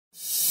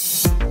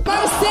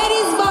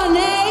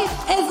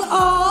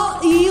are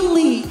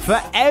elite.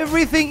 For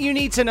everything you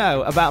need to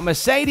know about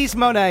Mercedes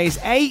Moné's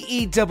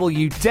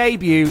AEW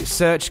debut,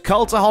 search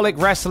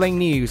Cultaholic Wrestling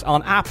News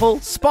on Apple,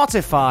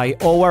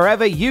 Spotify, or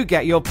wherever you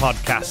get your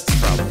podcasts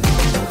from.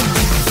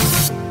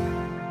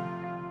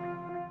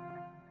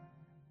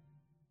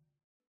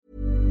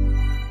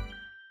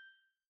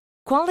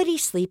 Quality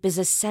sleep is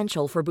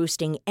essential for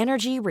boosting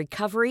energy,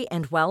 recovery,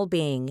 and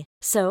well-being.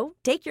 So,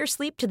 take your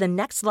sleep to the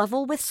next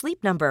level with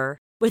Sleep Number.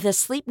 With a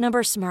Sleep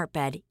Number smart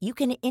bed, you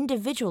can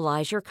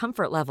individualize your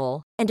comfort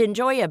level and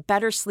enjoy a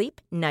better sleep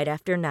night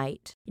after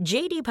night.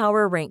 J.D.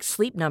 Power ranks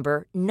Sleep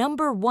Number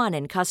number 1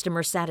 in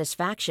customer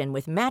satisfaction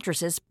with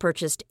mattresses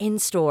purchased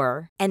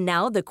in-store. And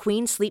now the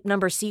Queen Sleep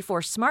Number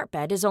C4 smart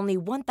bed is only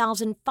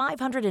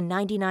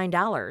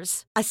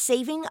 $1,599, a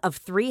saving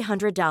of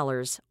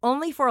 $300,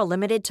 only for a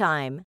limited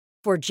time.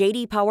 For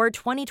J.D. Power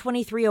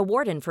 2023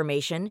 award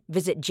information,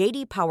 visit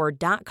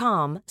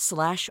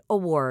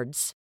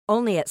jdpower.com/awards.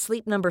 Only at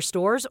Sleep Number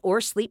stores or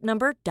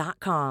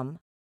sleepnumber.com.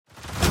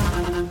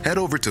 Head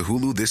over to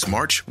Hulu this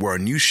March, where our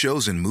new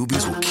shows and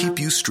movies will keep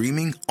you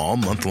streaming all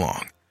month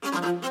long.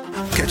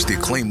 Catch the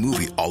acclaimed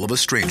movie All of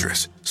Us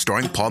Strangers,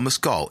 starring Paul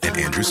Mescal and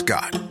Andrew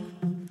Scott.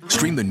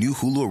 Stream the new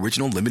Hulu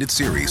original limited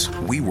series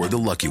We Were the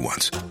Lucky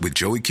Ones with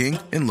Joey King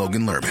and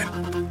Logan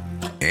Lerman.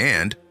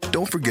 And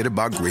don't forget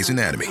about Grey's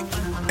Anatomy.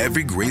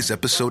 Every Grey's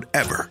episode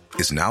ever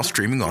is now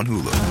streaming on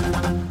Hulu.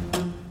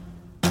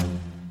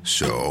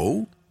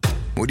 So,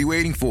 what are you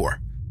waiting for?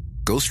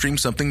 Go stream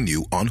something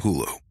new on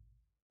Hulu.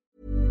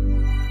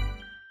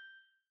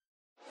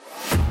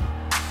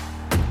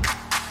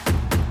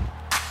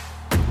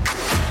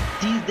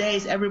 These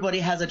days, everybody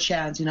has a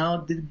chance, you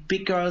know? The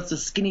big girls, the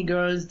skinny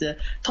girls, the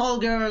tall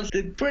girls,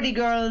 the pretty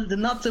girls, the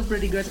not so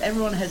pretty girls.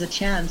 Everyone has a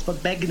chance,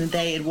 but back in the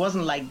day, it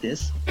wasn't like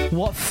this.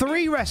 What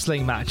 3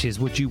 wrestling matches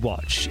would you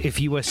watch if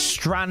you were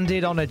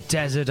stranded on a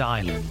desert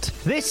island?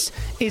 This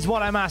is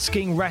what I'm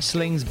asking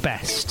wrestling's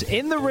best.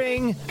 In the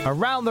ring,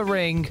 around the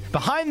ring,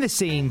 behind the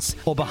scenes,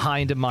 or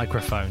behind a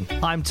microphone.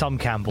 I'm Tom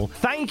Campbell.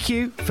 Thank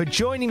you for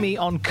joining me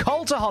on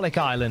Cultaholic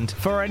Island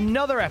for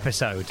another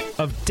episode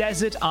of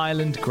Desert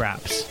Island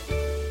Graps.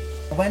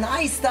 When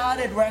I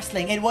started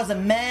wrestling, it was a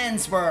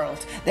man's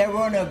world. There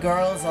were no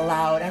girls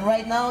allowed. And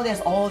right now,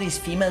 there's all these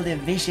female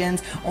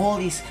divisions, all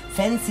these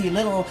fancy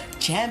little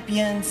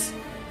champions.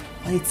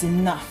 But it's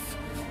enough.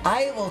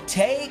 I will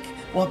take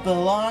what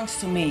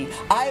belongs to me.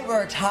 I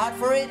worked hard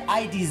for it,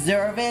 I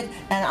deserve it,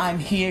 and I'm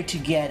here to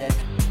get it.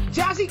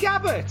 Jazzy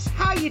Gabbert,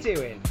 how you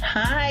doing?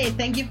 Hi,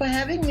 thank you for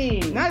having me.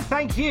 No,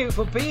 thank you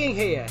for being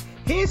here.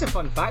 Here's a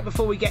fun fact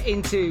before we get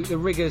into the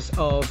rigours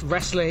of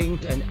wrestling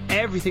and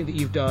everything that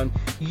you've done.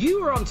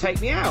 You were on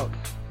Take Me Out.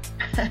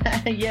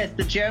 Yes,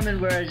 the German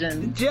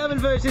version. The German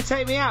version of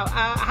Take Me Out.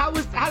 How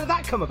did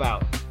that come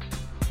about?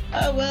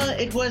 Well,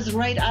 it was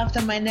right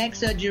after my neck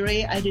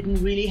surgery. I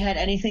didn't really had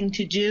anything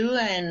to do,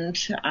 and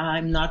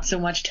I'm not so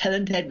much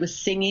talented with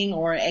singing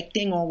or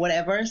acting or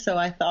whatever, so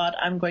I thought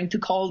I'm going to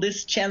call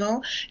this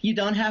channel. You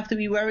don't have to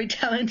be very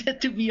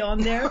talented to be on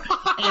there.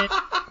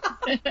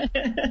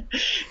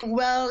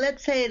 Well,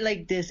 let's say it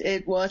like this.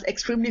 It was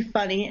extremely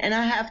funny, and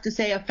I have to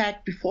say a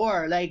fact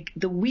before, like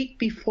the week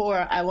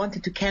before, I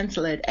wanted to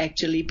cancel it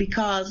actually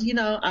because, you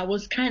know, I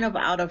was kind of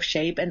out of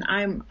shape, and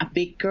I'm a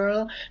big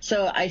girl,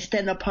 so I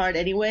stand apart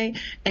anyway.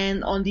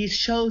 And on these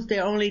shows,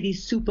 they're only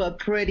these super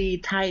pretty,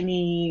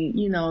 tiny,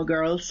 you know,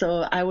 girls.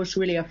 So I was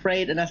really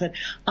afraid. And I said,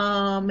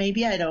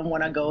 maybe I don't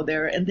want to go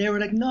there. And they were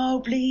like, no,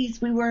 please,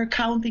 we were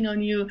counting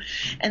on you.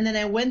 And then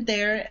I went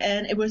there,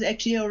 and it was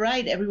actually all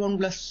right. Everyone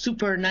was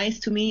super nice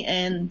to me.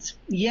 And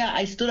yeah,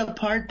 I stood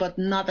apart, but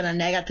not in a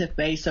negative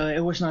way. So it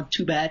was not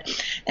too bad.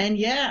 And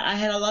yeah, I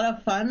had a lot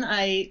of fun.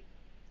 I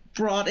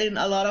brought in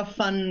a lot of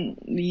fun,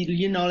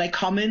 you know, like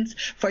comments.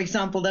 For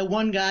example, that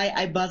one guy,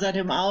 I buzzed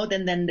him out,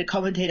 and then the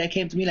commentator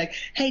came to me like,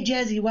 hey,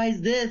 Jazzy, why is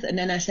this? And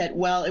then I said,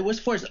 well, it was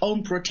for his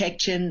own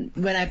protection.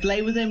 When I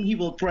play with him, he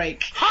will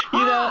break. You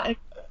know, and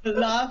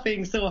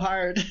laughing so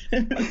hard.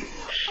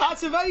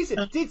 That's amazing.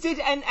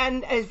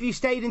 And have you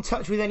stayed in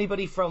touch with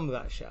anybody from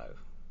that show?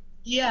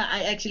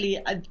 Yeah,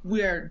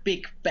 we're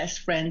big best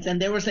friends. And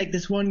there was like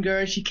this one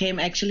girl, she came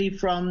actually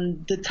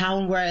from the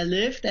town where I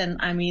lived. And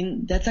I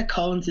mean, that's a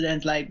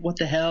coincidence, like what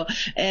the hell.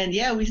 And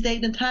yeah, we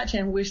stayed in touch,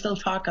 and we still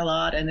talk a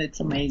lot, and it's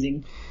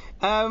amazing.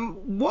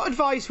 What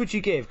advice would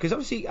you give? Because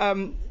obviously,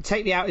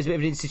 Take Me Out is a bit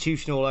of an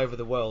institution all over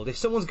the world. If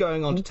someone's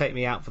going on to Take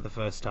Me Out for the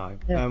first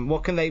time,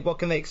 what can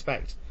they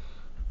expect?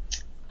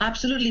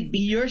 Absolutely, be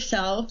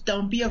yourself.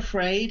 Don't be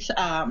afraid.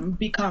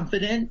 Be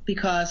confident,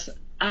 because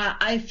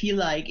I feel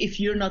like if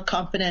you're not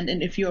confident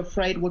and if you're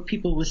afraid what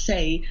people will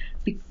say,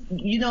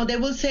 you know, they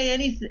will say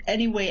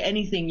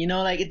anything, you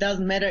know, like it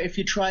doesn't matter if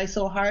you try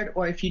so hard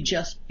or if you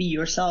just be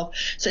yourself.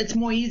 So it's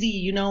more easy,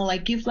 you know,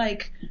 like give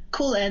like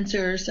cool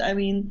answers. I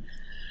mean,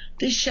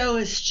 this show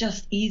is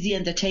just easy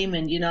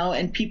entertainment, you know,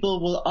 and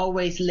people will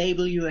always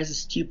label you as a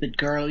stupid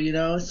girl, you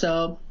know,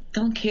 so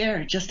don't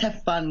care. Just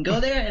have fun. Go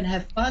there and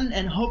have fun,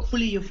 and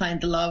hopefully you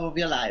find the love of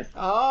your life.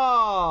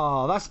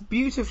 Oh, that's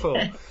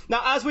beautiful.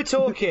 Now, as we're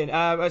talking,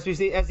 as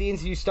the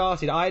interview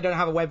started, I don't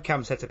have a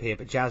webcam set up here,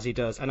 but Jazzy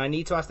does, and I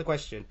need to ask the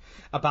question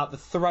about the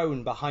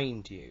throne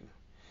behind you.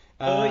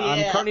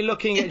 I'm currently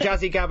looking at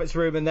Jazzy Gabbert's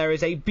room, and there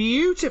is a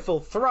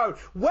beautiful throne.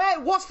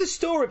 What's the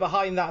story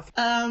behind that?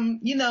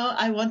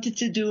 I wanted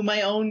to do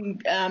my own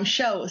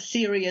show,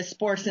 Serious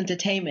Sports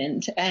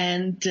Entertainment,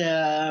 and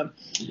the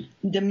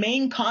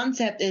main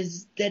concept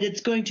is that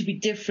it's going to be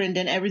different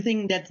than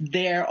everything that's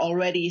there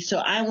already. So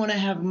I want to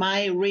have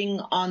my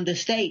ring on the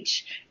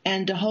stage,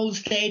 and the whole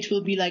stage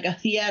will be like a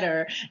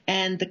theater,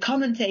 and the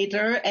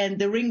commentator and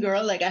the ring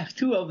girl, like I have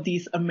two of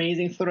these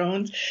amazing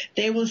thrones,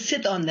 they will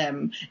sit on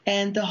them,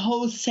 and the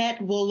whole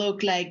set will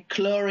look like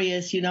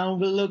glorious, will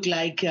look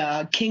like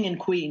king and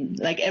queen,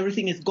 like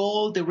everything is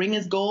gold, the ring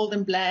is gold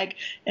and black,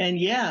 and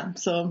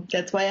so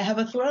that's why I have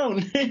a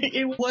throne.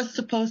 It was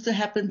supposed to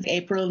happen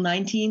April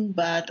 19,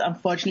 but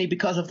unfortunately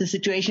because of the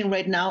situation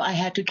right now, I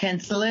had to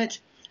cancel it.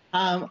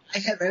 I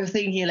have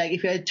everything here. Like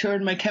if I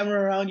turn my camera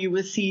around, you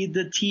will see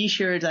the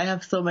T-shirts. I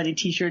have so many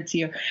T-shirts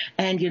here,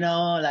 and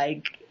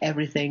like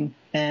everything.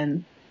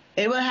 And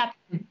it will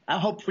happen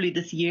hopefully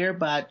this year,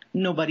 but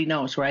nobody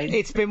knows, right?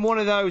 It's been one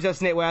of those,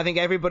 hasn't it, where I think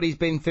everybody's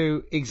been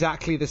through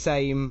exactly the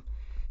same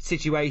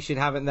situation,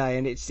 haven't they?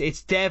 And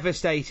it's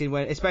devastating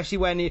especially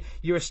when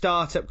you're a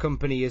startup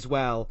company as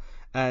well.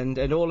 And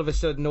all of a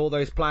sudden, all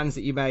those plans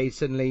that you made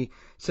suddenly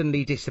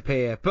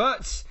disappear.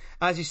 But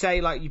as you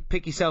say, like you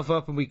pick yourself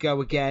up and we go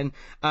again.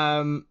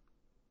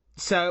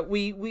 So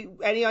we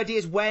any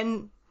ideas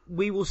when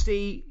we will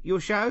see your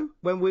show?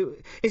 When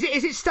is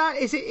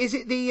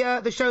it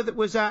the show that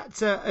was at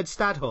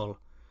Stadhall?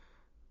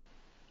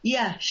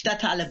 Yeah,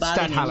 Stadthalle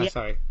Balingen. Stadthalle, yeah.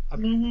 Sorry.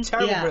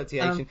 Terrible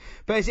pronunciation.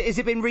 But has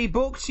it been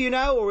rebooked,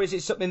 or is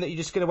it something that you're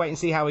just going to wait and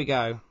see how we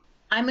go?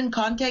 I'm in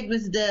contact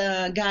with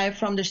the guy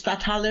from the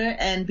Stadthalle,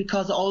 and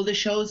because all the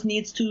shows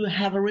needs to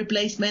have a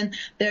replacement,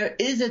 there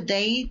is a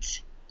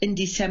date in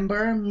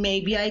December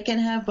maybe I can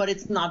have, but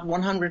it's not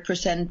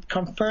 100%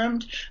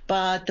 confirmed.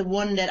 But the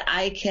one that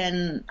I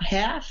can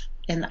have,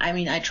 and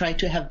I try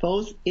to have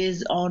both,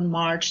 is on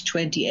March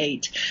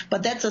 28.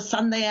 But that's a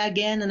Sunday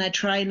again, and I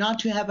try not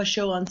to have a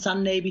show on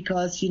Sunday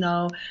because,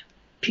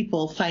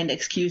 people find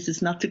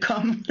excuses not to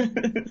come. So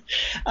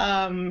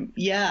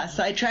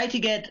I try to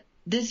get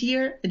this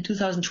year in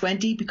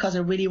 2020 because I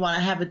really want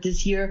to have it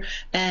this year,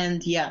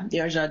 and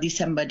there's a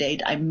December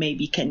date I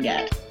maybe can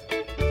get.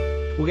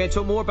 We're going to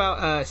talk more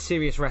about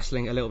serious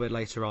wrestling a little bit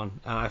later on.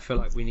 I feel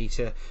like we need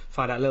to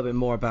find out a little bit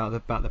more about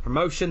the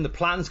promotion, the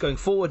plans going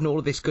forward, and all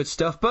of this good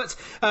stuff. But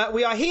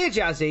we are here,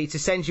 Jazzy, to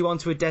send you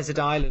onto a desert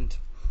island.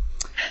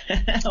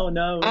 Oh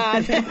no.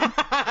 And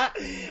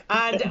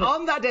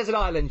on that desert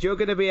island, you're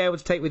going to be able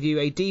to take with you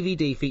a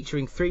DVD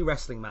featuring 3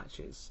 wrestling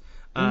matches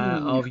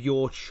of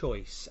your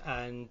choice,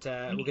 and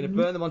we're going to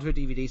burn them onto a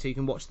DVD so you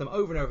can watch them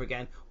over and over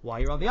again while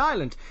you're on the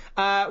island.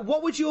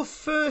 What would your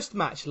first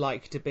match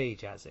like to be,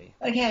 Jazzy?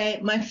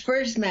 Okay, my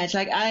first match,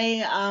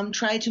 I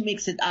try to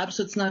mix it up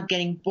so it's not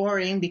getting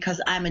boring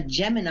because I'm a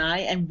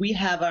Gemini and we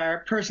have our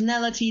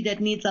personality that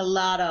needs a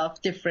lot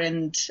of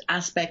different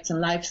aspects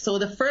in life. So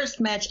the first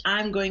match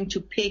I'm going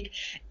to pick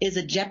is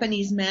a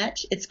Japanese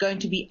match. It's going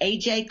to be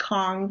AJ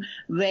Kong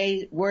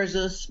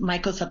versus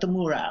Meiko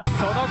Satomura.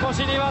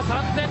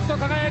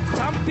 輝く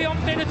チャンピオ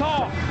ンベルト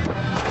里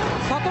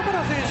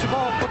村選手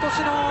も今年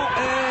の、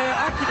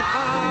秋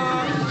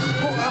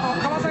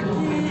川崎、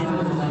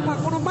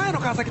この前の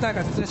川崎大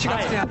会ですね、4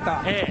月にあっ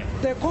た、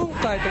で今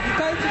回と2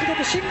回続け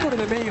てシングル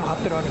でメインを張っ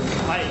てるわけです、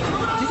事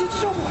実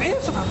上もエ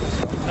ースなんで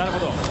すよ。なるほ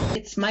ど。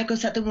It's Meiko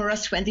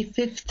Satomura's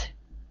 25th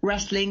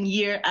wrestling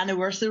year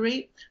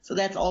anniversary, so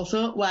that's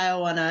also why I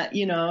wanna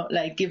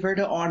give her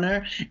the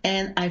honor.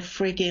 And I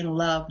freaking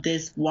love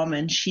this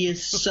woman. She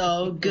is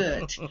so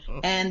good.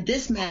 And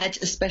this match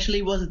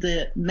especially was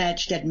the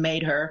match that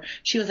made her.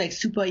 She was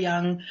super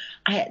young.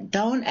 I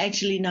don't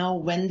actually know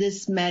when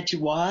this match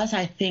was.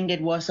 I think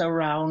it was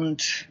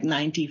around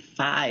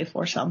 95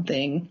 or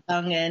something,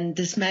 and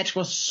this match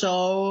was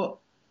so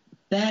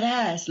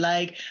badass.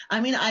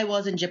 I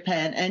was in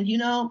Japan, and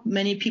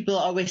many people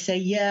always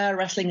say,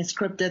 wrestling is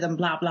scripted and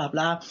blah, blah,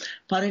 blah.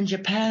 But in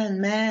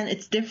Japan, man,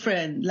 it's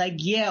different.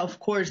 Of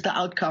course the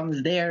outcome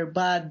is there,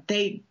 but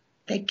they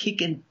kick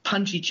and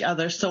punch each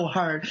other so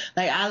hard.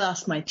 I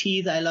lost my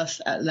teeth. I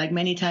lost,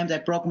 many times I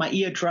broke my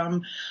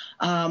eardrum,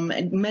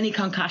 and many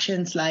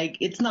concussions.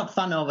 It's not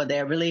fun over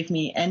there, believe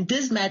me. And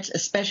this match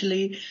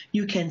especially,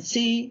 you can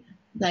see,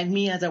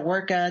 me as a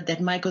worker, that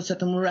Meiko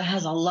Satomura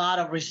has a lot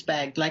of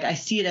respect. I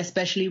see it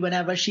especially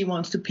whenever she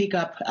wants to pick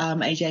up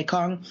AJ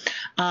Kong.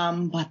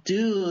 But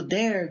dude,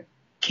 they're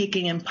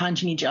kicking and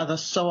punching each other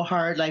so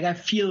hard. I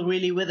feel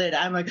really with it.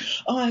 I'm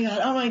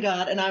oh my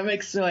god, and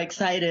I'm so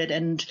excited.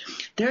 And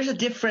there's a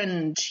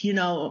different,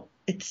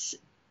 it's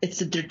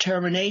a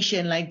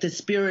determination, the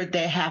spirit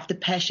they have, the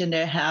passion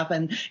they have,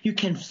 and you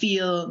can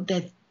feel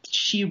that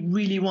she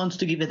really wants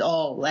to give it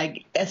all.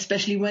 Like,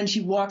 especially when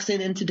she walks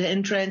into the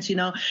entrance, you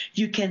know,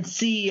 you can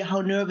see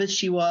how nervous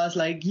she was.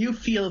 Like, you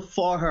feel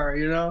for her,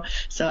 you know.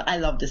 So I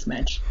love this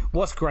match.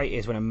 What's great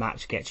is when a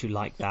match gets you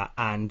like that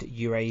and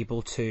you're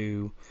able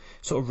to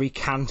sort of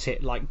recant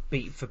it like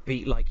beat for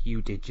beat like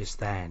you did just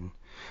then.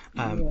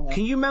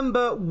 Can you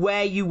remember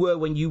where you were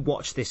when you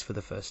watched this for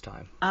the first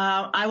time?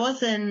 I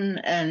was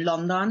in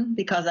London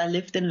because I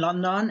lived in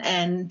London,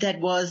 and that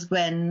was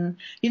when,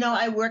 you know,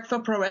 I worked for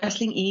Pro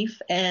Wrestling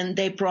Eve, and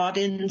they brought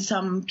in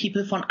some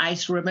people from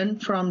Ice Ribbon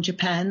from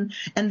Japan,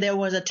 and there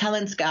was a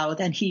talent scout,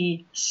 and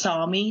he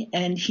saw me,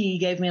 and he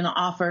gave me an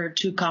offer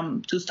to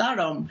come to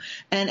Stardom.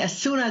 And as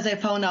soon as I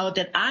found out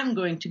that I'm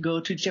going to go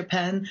to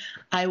Japan,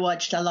 I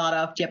watched a lot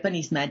of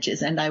Japanese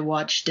matches, and I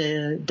watched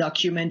the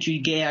documentary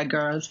Gaia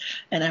Girls,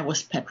 and I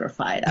was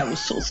petrified. I was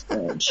so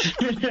scared.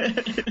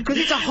 Because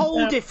it's a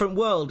whole different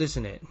world,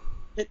 isn't it?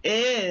 It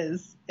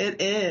is.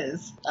 It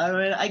is. I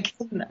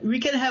mean, we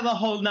can have a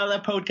whole nother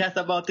podcast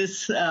about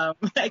this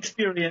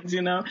experience,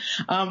 you know.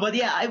 But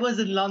yeah, I was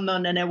in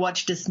London and I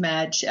watched this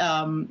match,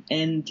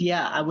 and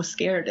yeah, I was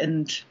scared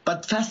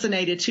but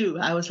fascinated too.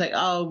 I was like,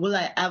 oh, will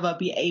I ever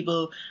be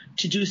able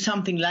to do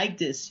something like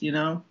this, you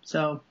know?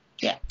 So.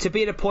 Yeah. To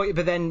be at a point,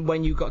 but then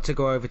when you got to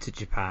go over to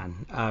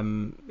Japan,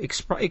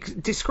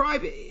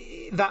 describe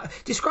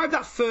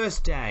that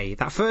first day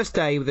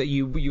that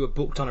you were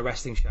booked on a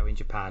wrestling show in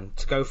Japan,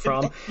 to go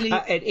from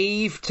at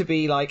Eve to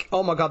be like,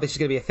 oh my God, this is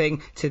going to be a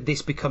thing, to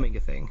this becoming a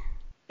thing.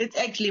 It's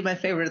actually my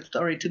favorite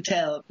story to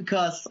tell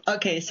because,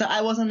 okay, so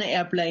I was on the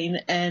airplane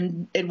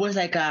and it was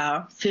like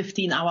a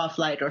 15-hour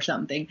flight or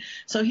something.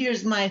 So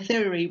here's my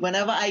theory.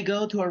 Whenever I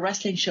go to a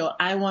wrestling show,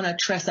 I want to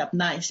dress up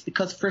nice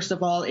because, first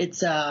of all, it's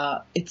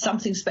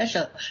something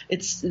special.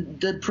 It's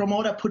the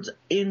promoter puts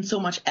in so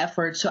much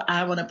effort, so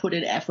I want to put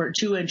in effort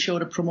too and show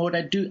the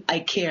promoter, I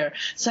care.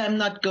 So I'm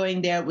not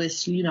going there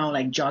with, you know,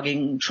 like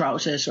jogging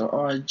trousers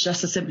or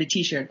just a simple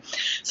T-shirt.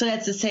 So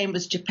that's the same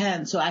with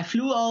Japan. So I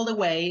flew all the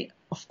way,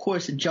 of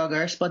course, in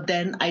joggers, but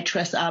then I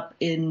dressed up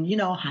in, you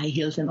know, high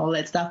heels and all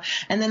that stuff.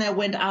 And then I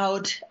went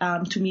out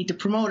to meet the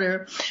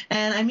promoter,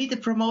 and I meet the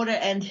promoter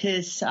and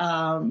his,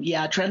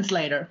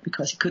 translator,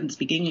 because he couldn't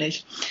speak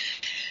English.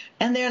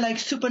 And they're like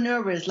super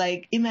nervous.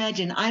 Like,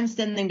 imagine I'm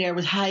standing there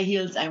with high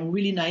heels. I'm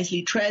really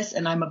nicely dressed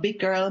and I'm a big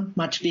girl,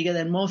 much bigger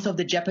than most of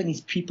the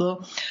Japanese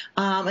people.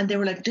 And they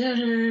were like,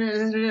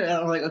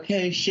 I'm like,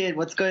 okay, shit,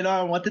 what's going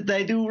on? What did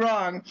I do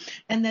wrong?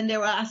 And then they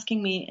were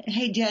asking me,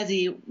 hey,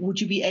 Jazzy,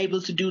 would you be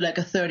able to do like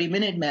a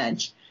 30-minute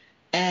match?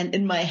 And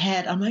in my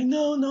head, I'm like,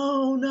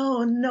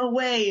 no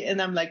way. And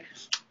I'm like,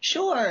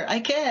 sure, I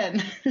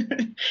can.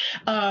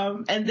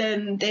 And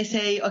then they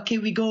say, okay,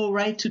 we go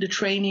right to the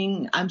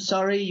training. I'm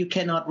sorry, you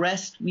cannot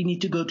rest. We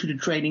need to go to the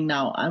training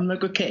now. I'm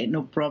like, okay,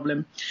 no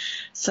problem.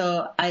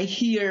 So I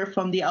hear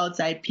from the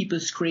outside people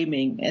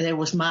screaming. And there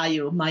was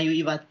Mayu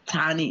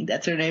Iwatani,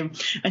 that's her name.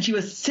 And she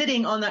was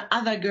sitting on the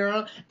other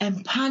girl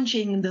and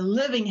punching the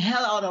living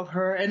hell out of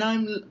her. And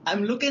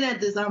I'm looking at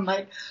this, I'm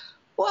like,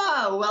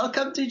 wow,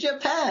 welcome to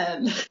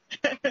Japan.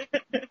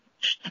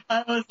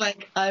 I was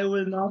like, I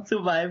will not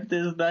survive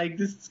this. Like,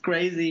 this is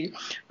crazy.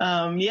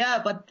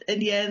 But in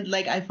the end,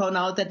 like, I found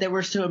out that they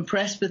were so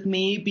impressed with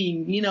me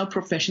being, you know,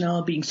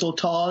 professional, being so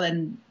tall.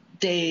 And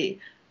they,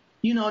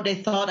 you know, they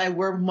thought I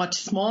were much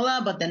smaller,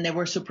 but then they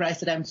were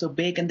surprised that I'm so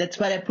big. And that's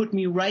why they put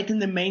me right in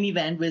the main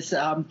event with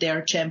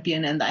their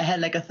champion. And I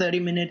had like a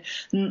 30-minute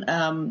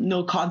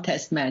no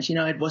contest match. You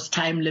know, it was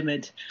time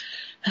limit.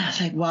 I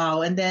was like,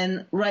 wow. And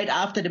then right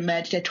after the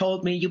match, they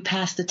told me, you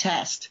passed the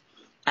test.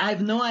 I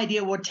have no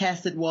idea what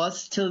test it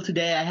was till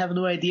today. I have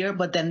no idea.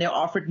 But then they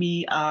offered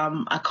me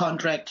a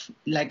contract,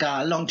 like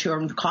a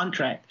long-term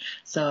contract.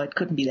 So it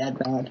couldn't be that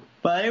bad.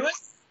 But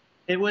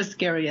it was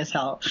scary as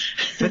hell.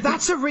 But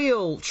that's a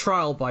real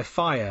trial by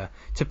fire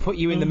to put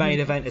you in the main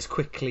event as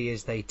quickly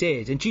as they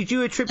did. And do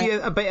you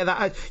attribute a bit of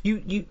that?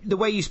 You the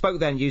way you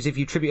spoke then, is if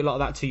you attribute a lot of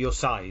that to your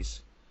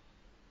size.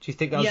 Do you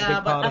think that was a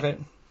big part of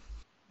it?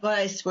 But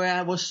I swear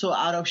I was so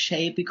out of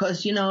shape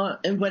because, you know,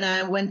 when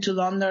I went to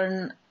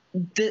London,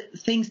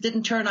 things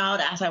didn't turn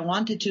out as I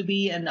wanted to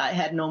be, and I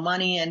had no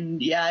money,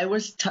 and yeah, it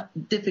was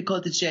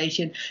difficult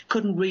situation.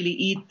 Couldn't really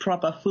eat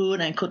proper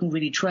food and couldn't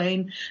really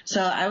train,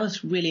 so I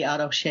was really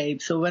out of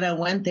shape. So when I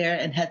went there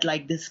and had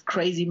like this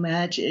crazy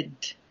match,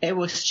 it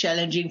was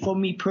challenging for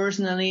me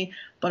personally,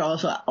 but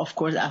also, of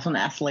course, as an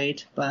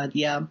athlete. But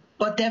yeah,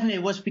 but definitely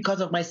it was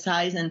because of my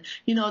size and,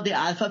 you know, the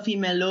alpha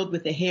female look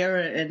with the hair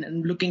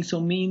and looking so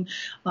mean.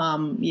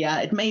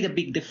 It made a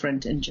big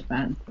difference in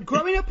Japan.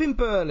 Growing up in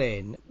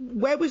Berlin,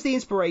 where was the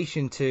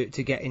inspiration to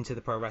get into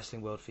the pro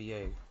wrestling world for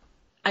you?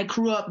 I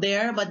grew up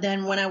there, but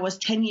then when I was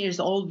 10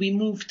 years old, we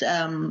moved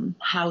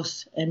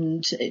house,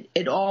 and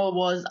it all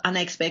was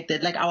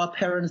unexpected. Like, our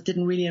parents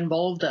didn't really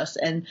involve us.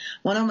 And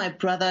one of my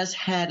brothers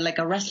had like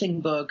a wrestling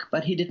book,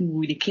 but he didn't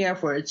really care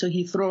for it. So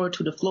he threw it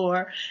to the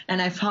floor,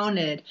 and I found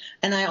it.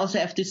 And I also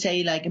have to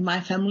say, like, in my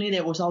family,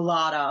 there was a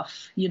lot of,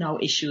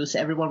 issues.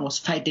 Everyone was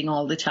fighting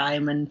all the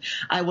time. And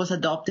I was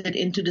adopted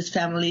into this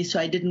family, so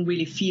I didn't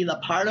really feel a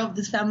part of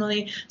this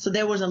family. So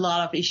there was a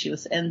lot of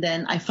issues. And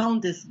then I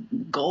found this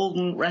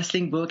golden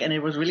wrestling book, and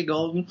it was really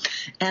golden,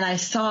 and I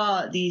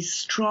saw these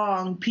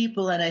strong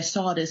people, and I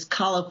saw this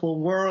colorful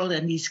world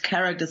and these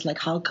characters like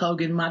Hulk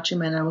Hogan, Macho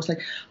Man. I was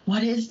like,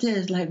 what is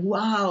this? Like,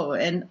 wow.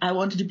 And I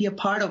wanted to be a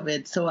part of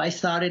it, so I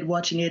started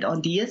watching it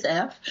on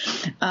DSF,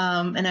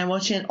 and I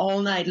watched it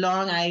all night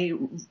long. I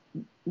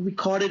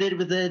recorded it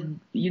with a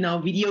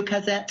video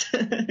cassette.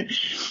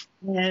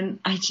 And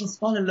I just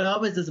fell in love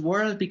with this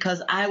world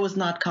because I was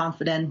not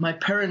confident. My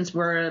parents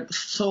were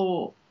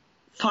so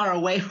far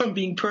away from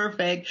being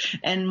perfect,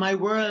 and my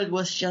world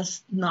was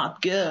just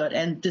not good.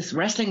 And this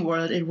wrestling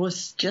world, it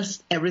was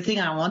just everything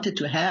I wanted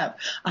to have.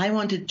 I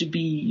wanted to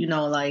be,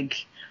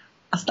 like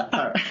a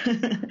star.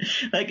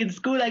 Like in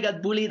school, I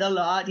got bullied a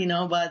lot,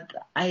 but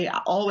I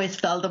always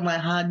felt in my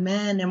heart,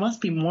 man, there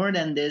must be more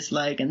than this.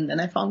 And then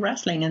I found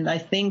wrestling, and I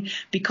think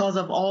because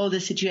of all the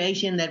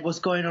situation that was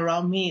going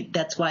around me,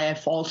 that's why I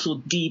fall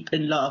so deep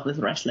in love with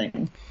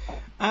wrestling.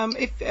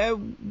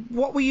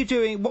 What were you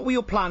doing? What were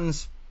your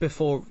plans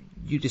before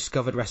you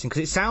discovered wrestling?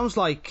 Because it sounds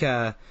like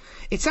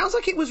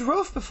it was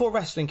rough before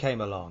wrestling came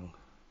along.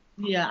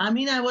 Yeah, I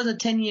mean, I was a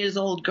 10 years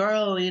old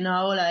girl,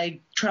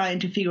 like trying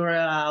to figure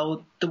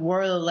out the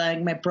world.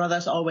 Like, my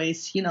brothers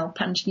always,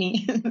 punched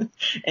me.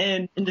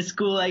 And in the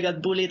school, I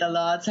got bullied a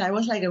lot. So I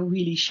was like a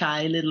really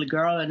shy little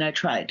girl, and I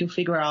tried to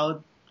figure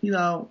out,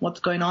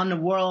 what's going on in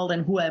the world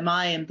and who am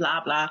I and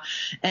blah, blah.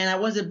 And I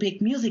was a big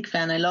music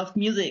fan. I loved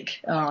music.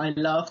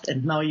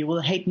 And now you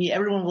will hate me.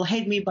 Everyone will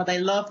hate me, but I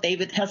love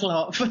David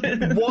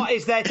Hasselhoff. What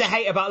is there to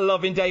hate about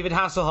loving David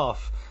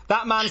Hasselhoff?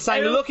 That man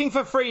sang Looking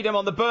for Freedom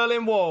on the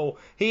Berlin Wall.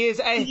 He is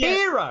a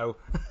hero.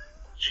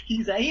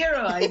 He's a hero,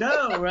 I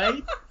know,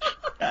 right?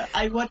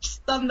 I watched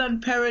Thunder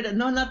Paradise.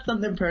 No, not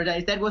Thunder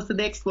Paradise. That was the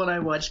next one I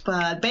watched.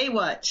 But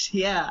Baywatch.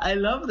 Yeah, I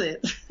loved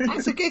it.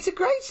 It's a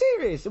great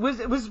series.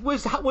 Was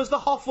the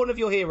Hoff one of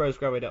your heroes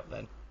growing up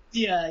then?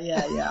 Yeah.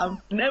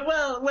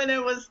 Well, when I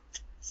was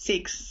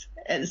 6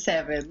 and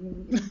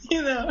 7,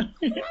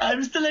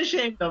 I'm still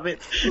ashamed of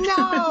it.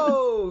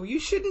 No, you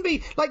shouldn't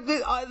be. Like,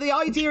 the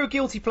idea of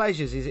guilty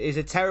pleasures is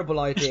a terrible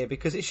idea,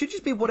 because it should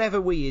just be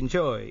whatever we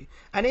enjoy.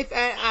 And if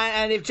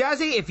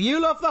Jazzy, if you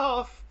love the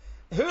Hoff,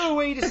 who are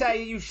we to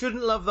say you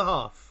shouldn't love the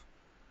Hoff?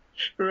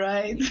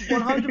 Right.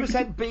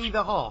 100% be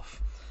the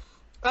Hoff.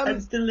 I'm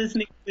still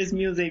listening to his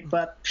music,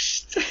 but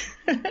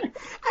and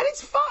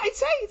it's fine.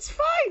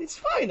 It's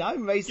fine.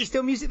 I'm amazed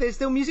there's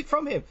still music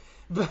from him.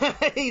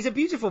 But he's a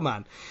beautiful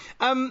man.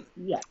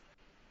 Yeah.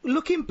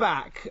 Looking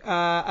back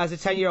as a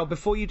 10-year-old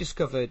before you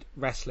discovered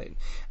wrestling,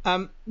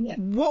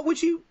 what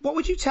would you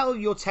tell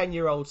your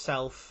 10-year-old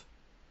self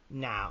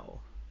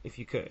now, if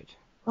you could?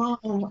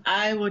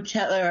 I would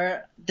tell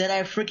her that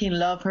I freaking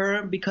love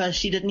her, because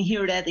she didn't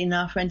hear that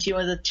enough when she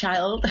was a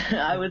child.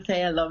 I would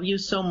say I love you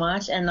so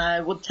much, and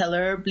I would tell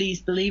her, please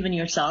believe in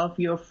yourself.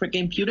 You're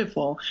freaking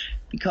beautiful.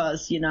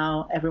 Because,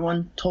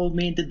 everyone told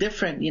me the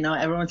different,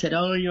 everyone said,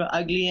 oh, you're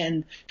ugly.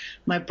 And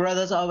my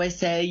brothers always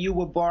say you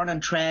were born on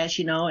trash,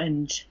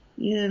 and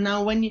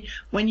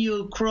when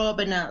you grow up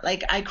in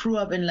I grew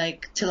up in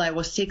till I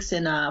was 6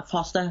 in a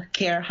foster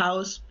care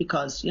house,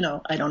 because,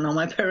 I don't know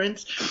my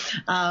parents.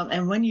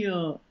 And when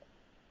you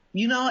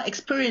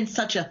experience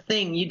such a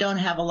thing, you don't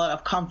have a lot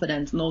of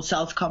confidence, no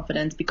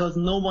self-confidence, because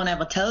no one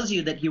ever tells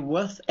you that you're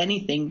worth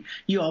anything.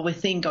 You always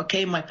think,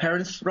 okay, my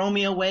parents throw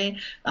me away.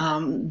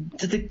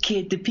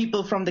 The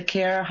people from the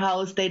care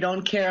house, they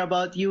don't care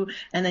about you.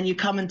 And then you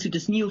come into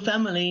this new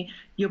family,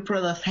 your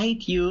brothers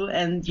hate you,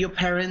 and your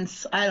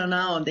parents, I don't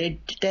know, they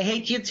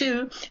hate you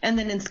too. And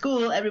then in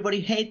school, everybody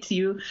hates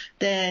you.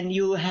 Then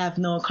you have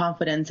no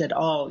confidence at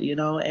all,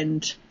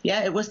 and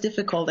yeah, it was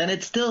difficult. And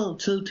it's still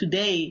till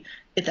today,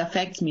 it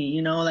affects me,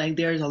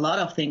 there's a lot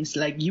of things,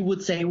 you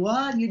would say,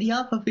 what, you're the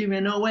alpha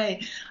female, no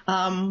way.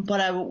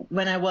 But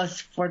when I was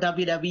for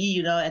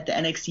WWE, at the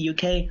NXT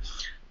UK,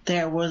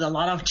 there was a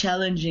lot of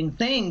challenging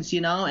things,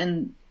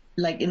 and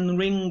in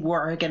ring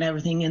work and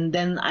everything. And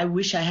then I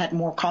wish I had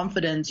more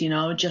confidence,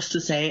 just to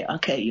say,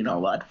 okay, you know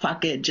what,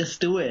 fuck it, just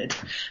do it.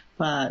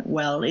 But,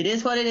 well, it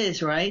is what it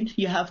is, right?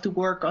 You have to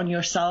work on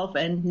yourself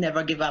and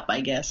never give up, I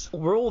guess.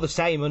 We're all the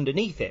same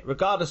underneath it,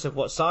 regardless of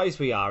what size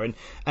we are,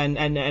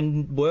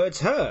 and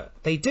words hurt.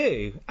 They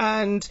do.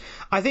 And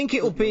I think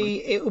it will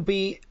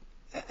be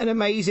an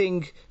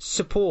amazing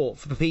support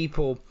for the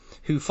people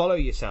who follow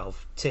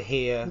yourself to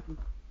hear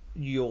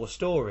your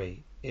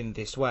story in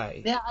this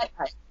way. Yeah,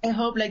 I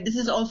hope, this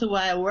is also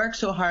why I work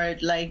so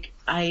hard.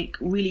 I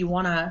really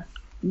want to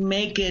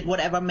make it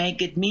whatever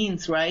make it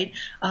means, right?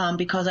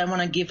 Because I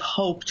want to give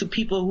hope to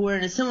people who are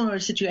in a similar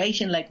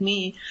situation like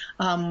me,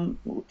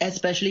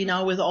 especially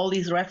now with all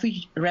these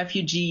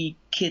refugee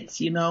kids,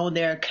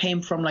 they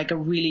came from like a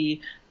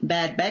really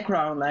bad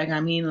background. Like, I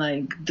mean,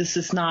 like, this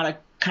is not a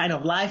kind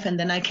of life, and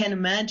then I can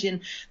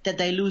imagine that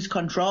they lose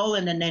control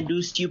and then they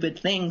do stupid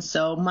things.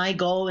 So my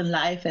goal in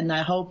life, and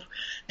I hope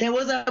there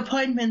was an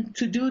appointment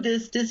to do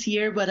this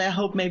year, but I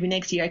hope maybe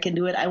next year I can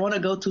do it. I want to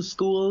go to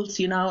schools,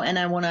 and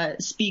I want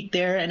to speak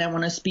there, and I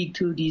want to speak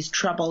to these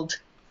troubled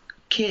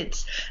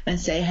kids and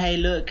say, hey,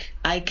 look,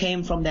 I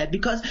came from that.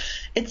 Because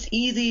it's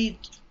easy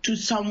to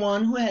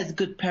someone who has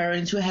good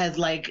parents, who has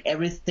like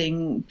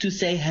everything, to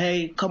say,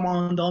 hey, come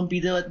on, don't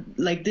be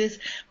like this.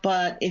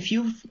 But if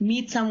you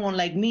meet someone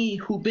like me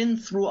who been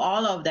through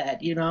all of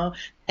that,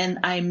 and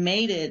I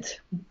made it,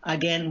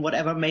 again,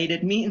 whatever made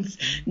it means,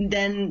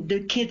 then the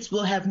kids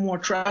will have more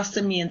trust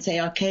in me and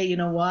say, okay, you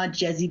know what,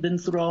 Jessie been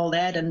through all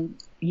that,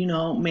 and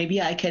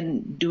maybe I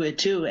can do it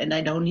too. And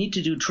I don't need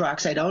to do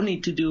drugs. I don't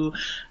need to do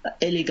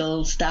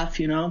illegal stuff,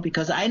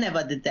 because I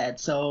never did that.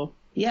 So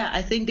yeah,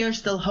 I think there's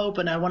still hope,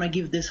 and I want to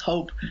give this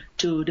hope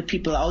to the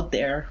people out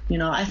there.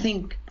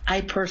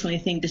 I personally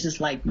think this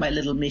is like my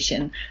little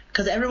mission,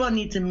 because everyone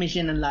needs a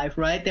mission in life,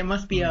 right? There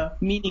must be a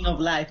meaning of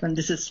life, and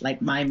this is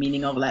like my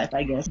meaning of life,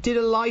 I guess. Did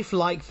a life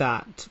like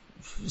that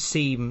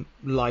seem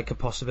like a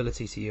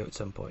possibility to you at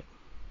some point?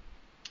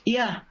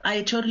 Yeah,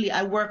 I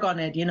work on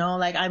it,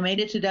 like I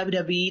made it to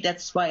WWE.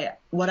 That's why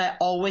what I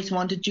always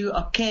wanted to do.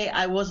 Okay,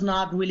 I was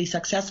not really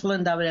successful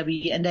in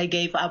WWE and I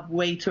gave up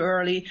way too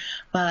early.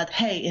 But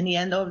hey, in the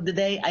end of the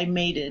day, I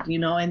made it,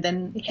 and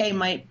then, hey,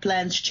 my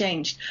plans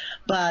changed.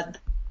 But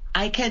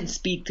I can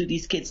speak to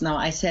these kids now.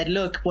 I said,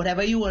 look,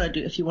 whatever you want to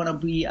do, if you want to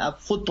be a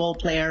football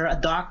player, a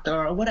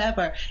doctor, or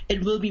whatever,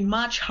 it will be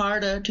much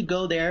harder to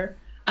go there.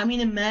 I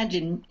mean,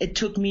 imagine it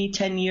took me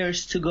 10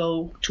 years to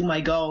go to my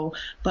goal,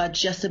 but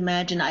just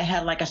imagine I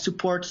had like a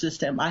support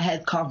system. I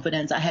had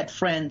confidence, I had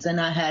friends, and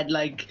I had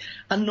like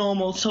a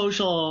normal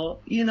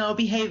social,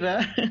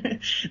 behavior.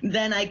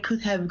 Then I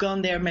could have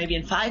gone there maybe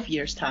in 5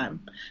 years' time.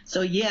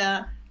 So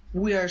yeah,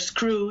 we are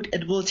screwed.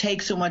 It will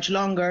take so much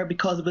longer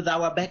because with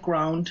our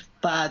background,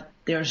 but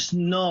there's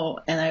no,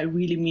 and I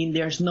really mean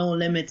there's no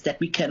limits that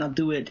we cannot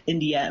do it in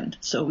the end.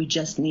 So we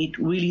just need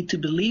really to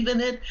believe in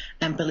it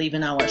and believe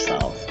in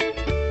ourselves.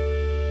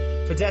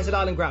 For Desert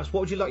Island Graps, what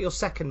would you like your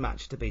second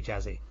match to be,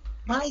 Jazzy?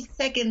 My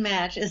second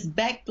match is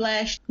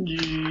Backlash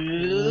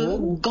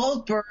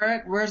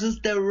Goldberg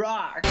versus The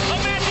Rock. A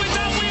match we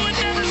thought we would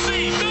never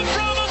see. The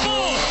Brahma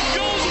Bull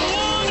goes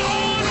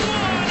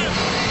one-on-one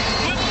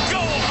with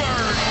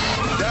Goldberg.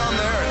 Down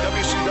there at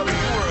WCW,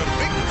 you were a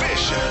big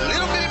fish in a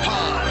little bitty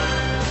pond.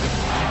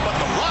 But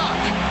The Rock,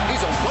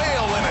 he's a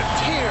whale in a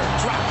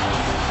teardrop.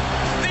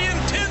 The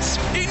intense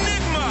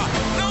enigma,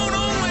 known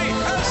only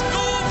as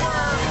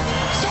Goldberg.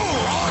 So,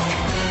 Rock,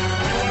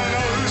 you want to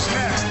know who's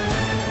next?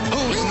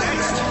 Who's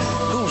next?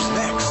 Who's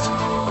next?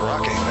 The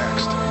Rock ain't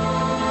next.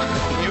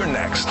 You're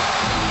next.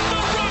 The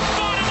rock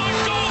bottom on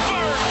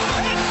Goldberg.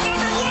 That's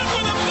number one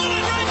with a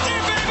bullet right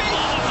there, baby.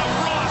 Oh, The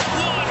Rock,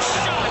 one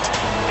shot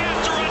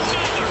after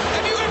another.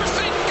 Have you ever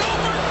seen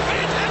Goldberg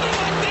manhandled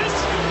like this?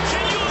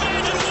 Can you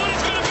imagine what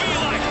it's going to be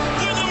like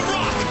when The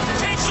Rock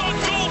takes on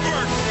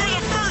Goldberg for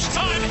the first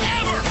time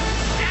ever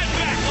at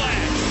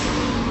Backlash?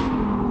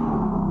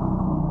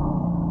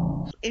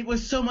 It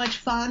was so much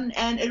fun,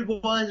 and it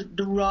was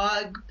The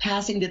Rock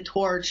passing the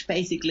torch,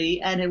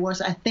 basically, and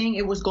I think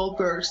it was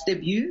Goldberg's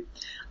debut.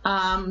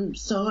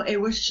 So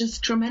it was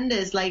just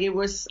tremendous. Like,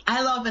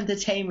 I love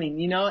entertainment,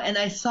 and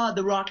I saw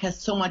The Rock has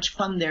so much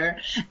fun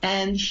there,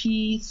 and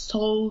he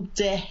sold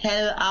the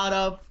hell out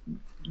of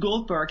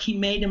Goldberg. He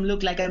made him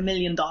look like $1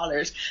 million,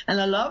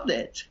 and I loved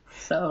it.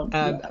 So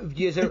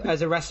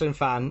as a wrestling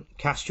fan,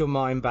 cast your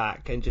mind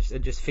back and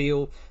just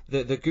feel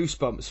the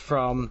goosebumps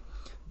from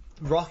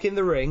Rock in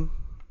the ring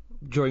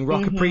during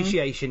Rock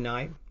Appreciation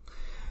Night,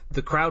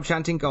 the crowd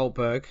chanting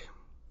Goldberg,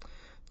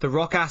 The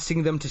Rock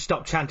asking them to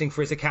stop chanting for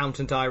his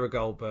accountant Ira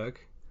Goldberg,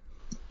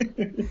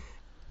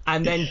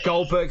 and then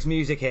Goldberg's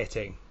music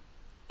hitting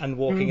and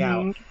walking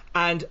out.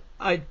 And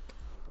I,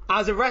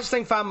 as a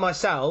wrestling fan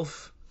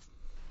myself,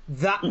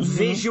 that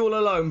visual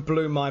alone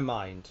blew my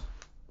mind.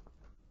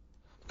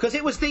 Because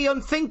it was the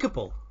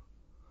unthinkable.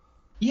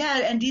 Yeah,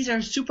 and these are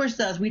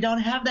superstars. We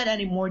don't have that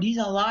anymore. These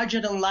are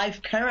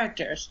larger-than-life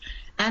characters.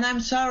 And I'm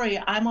sorry,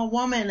 I'm a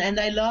woman, and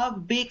I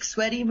love big,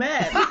 sweaty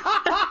men.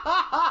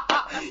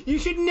 You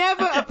should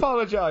never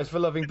apologize for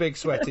loving big,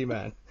 sweaty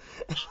men.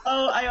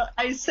 Oh,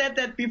 I said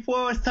that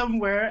before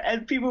somewhere,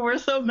 and people were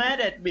so mad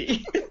at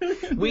me.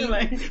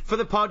 For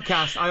the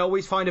podcast, I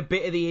always find a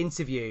bit of the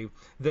interview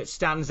that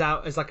stands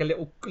out as like a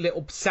little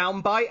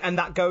soundbite, and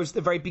that goes at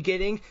the very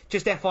beginning.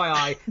 Just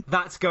FYI,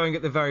 that's going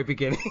at the very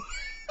begining.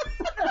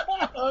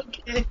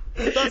 Okay.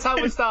 That's how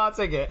we're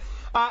starting it.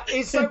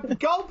 So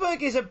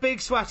Goldberg is a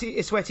big,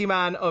 sweaty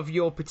man of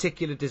your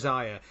particular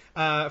desire,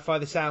 by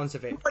the sounds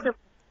of it.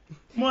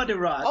 More The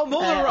Rock. Oh,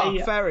 more The Rock.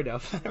 Yeah. Fair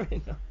enough.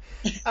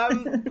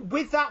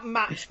 With that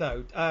match,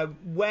 though,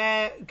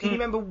 where can you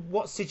remember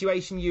what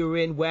situation you were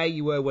in, where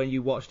you were when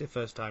you watched it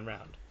first time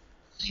round?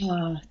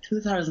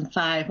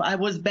 2005. I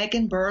was back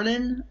in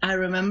Berlin. I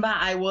remember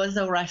I was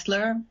a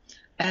wrestler,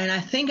 and I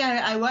think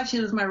I watched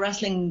it with my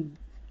wrestling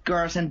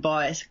girls and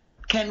boys.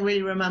 Can't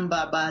really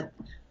remember, but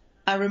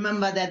I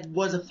remember that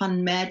was a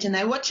fun match, and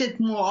I watch it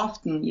more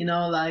often,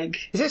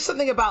 like... Is there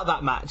something about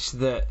that match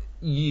that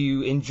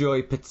you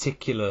enjoy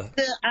particular?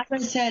 As I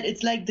said,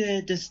 it's like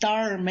the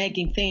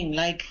star-making thing.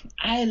 Like,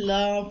 I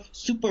love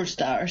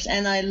superstars,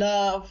 and I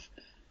love,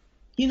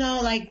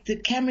 like the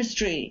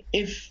chemistry.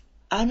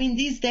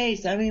 These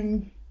days,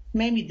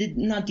 maybe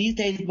not these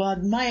days,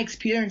 but my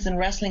experience in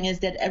wrestling is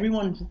that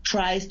everyone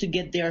tries to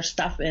get their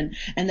stuff in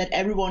and that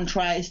everyone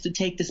tries to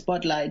take the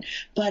spotlight.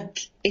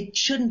 But it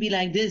shouldn't be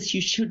like this.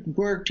 You should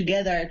work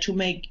together to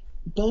make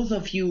both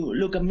of you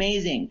look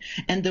amazing.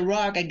 And The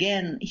Rock,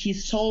 again, he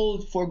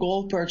sold for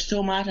Goldberg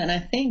so much, and I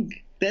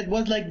think that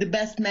was like the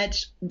best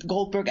match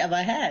Goldberg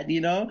ever had,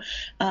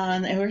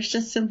 and it was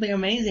just simply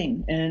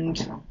amazing.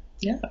 And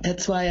yeah,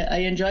 that's why I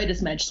enjoy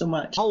this match so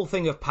much. The whole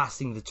thing of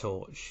passing the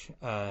torch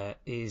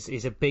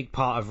is a big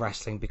part of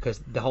wrestling, because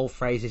the whole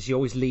phrase is you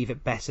always leave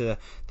it better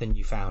than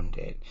you found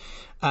it.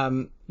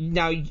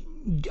 Now,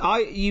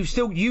 you've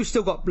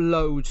still got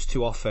loads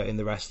to offer in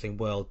the wrestling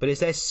world, but is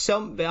there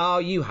some?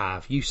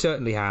 You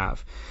certainly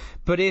have.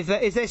 But is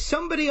there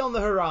somebody on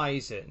the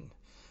horizon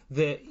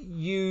that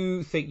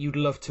you think you'd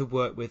love to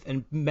work with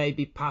and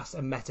maybe pass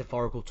a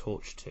metaphorical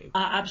torch to?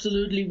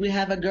 Absolutely. We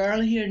have a girl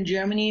here in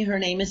Germany. Her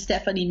name is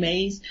Stephanie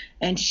Mays,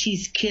 and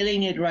she's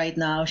killing it right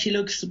now. She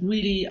looks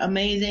really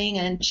amazing,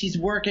 and she's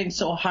working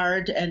so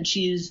hard, and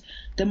she's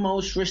the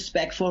most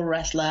respectful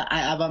wrestler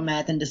I ever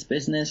met in this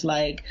business.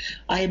 Like,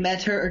 I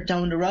met her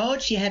down the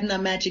road. She hadn't a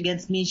match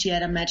against me. She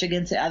had a match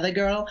against the other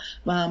girl,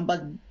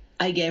 but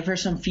I gave her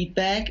some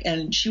feedback,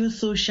 and she was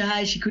so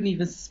shy she couldn't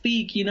even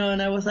speak,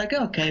 and I was like,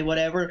 okay,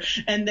 whatever.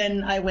 And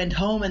then I went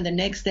home, and the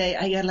next day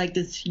I got like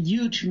this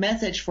huge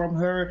message from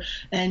her,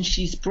 and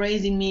she's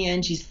praising me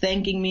and she's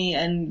thanking me,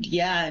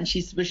 and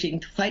she's wishing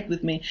to fight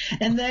with me.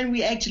 And then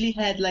we actually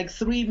had like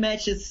 3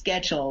 matches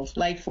scheduled,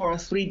 like for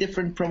 3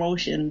 different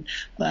promotions,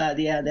 but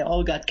they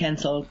all got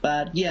canceled.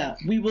 But yeah,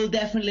 we will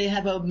definitely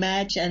have a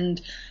match, and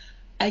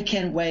I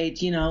can't wait,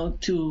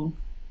 to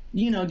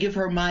give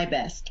her my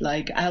best.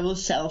 Like, I will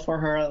sell for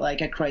her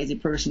like a crazy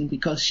person,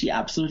 because she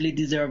absolutely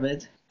deserves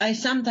it. I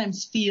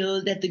sometimes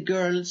feel that the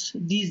girls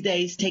these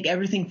days take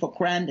everything for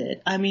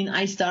granted.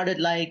 I started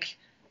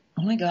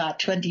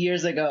 20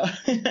 years ago,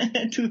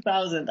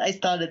 2000. I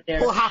started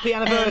there. Well, happy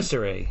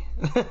anniversary.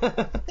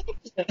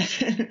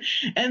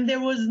 And there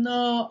was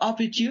no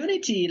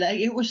opportunity. Like,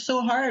 it was so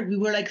hard. We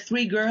were like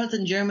 3 girls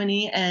in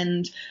Germany,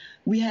 and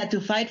we had to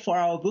fight for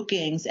our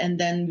bookings, and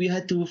then we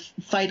had to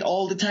fight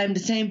all the time the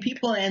same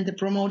people, and the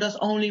promoters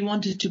only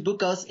wanted to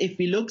book us if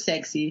we look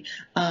sexy.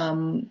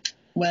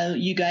 Well,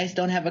 you guys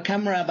don't have a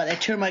camera, but I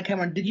turned my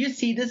camera. Did you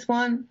see this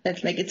one?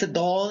 It's a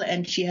doll,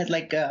 and she has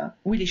like a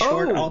really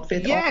short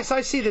outfit. Yes, I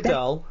see the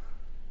doll.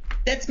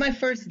 That's my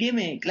first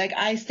gimmick. Like,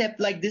 I stepped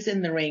like this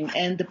in the ring,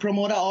 and the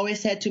promoter always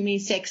said to me,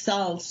 sex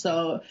sells.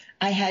 So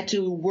I had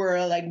to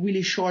wear like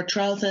really short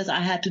trousers. I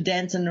had to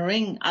dance in the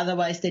ring.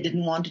 Otherwise, they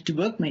didn't want to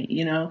book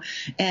me,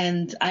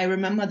 And I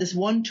remember this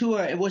one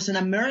tour. It was an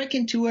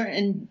American tour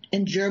in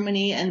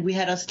Germany, and we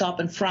had a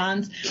stop in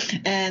France.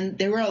 And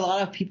there were a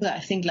lot of people, I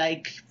think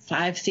like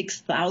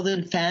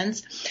 5,000-6,000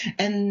 fans.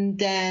 And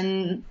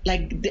then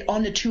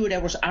on the tour,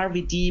 there was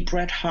RVD,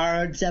 Bret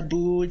Hart,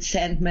 Sabu,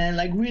 Sandman,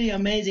 like really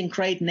amazing,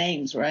 great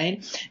names,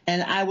 right?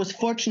 And I was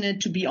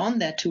fortunate to be on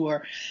that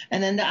tour.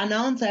 And then the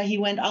announcer, he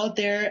went out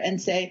there and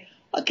say,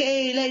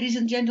 okay, ladies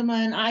and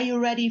gentlemen, are you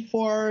ready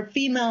for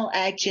female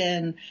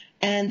action?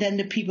 And then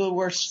the people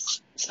were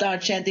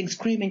start chanting,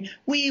 screaming,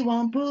 we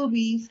want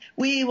boobies,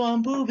 we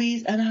want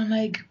boobies. And I'm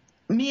like,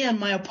 me and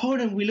my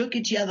opponent, we look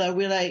at each other,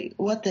 we're like,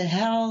 what the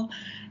hell?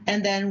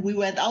 And then we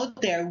went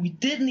out there. We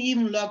didn't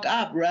even look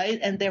up, right?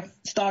 And they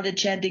started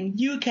chanting,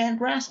 you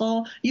can't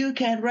wrestle, you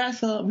can't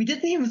wrestle. We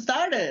didn't even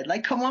start it.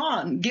 Like, come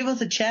on, give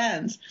us a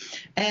chance.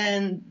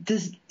 And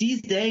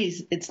these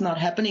days, it's not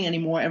happening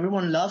anymore.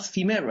 Everyone loves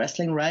female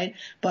wrestling, right?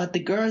 But the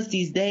girls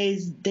these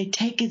days, they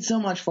take it so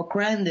much for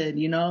granted,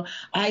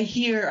 I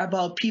hear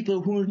about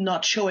people who are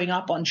not showing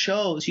up on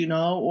shows,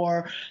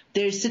 or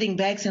they're sitting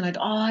back saying like,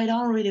 oh, I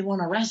don't really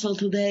want to wrestle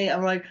today.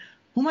 I'm like,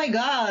 oh my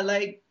God,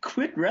 like,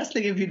 quit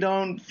wrestling if you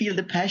don't feel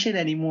the passion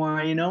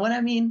anymore. You know what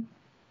I mean?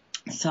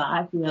 So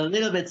I feel a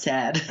little bit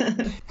sad.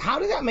 How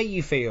did that make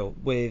you feel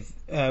with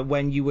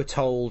when you were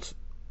told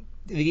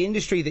the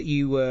industry that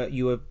you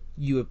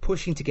were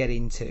pushing to get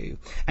into,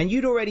 and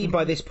you'd already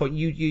by this point,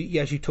 you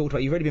as you talked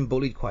about, you've already been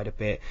bullied quite a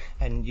bit,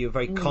 and you're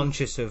very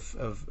conscious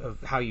of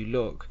how you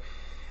look.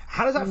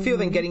 How does that feel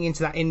then, getting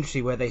into that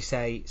industry where they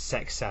say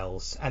sex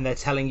sells and they're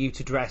telling you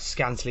to dress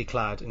scantily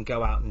clad and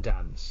go out and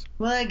dance?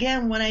 Well,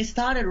 again, when I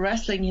started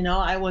wrestling,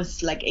 I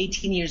was like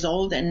 18 years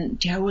old and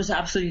there was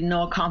absolutely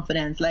no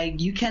confidence. Like,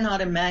 you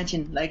cannot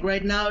imagine. Like,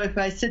 right now, if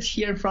I sit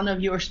here in front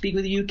of you or speak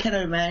with you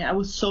cannot imagine. I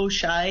was so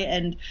shy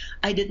and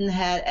I didn't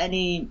have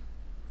any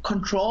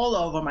control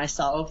over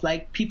myself.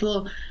 Like,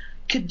 people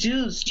could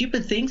do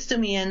stupid things to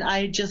me and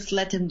I just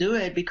let them do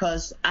it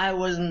because I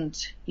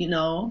wasn't,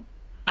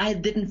 I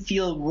didn't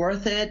feel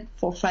worth it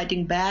for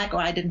fighting back, or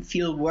I didn't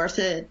feel worth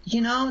it,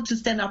 to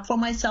stand up for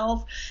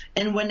myself.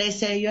 And when they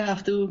say you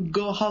have to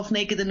go half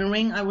naked in the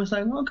ring, I was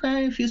like,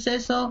 okay, if you say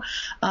so.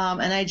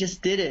 And I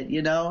just did it,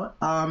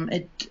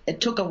 It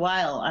took a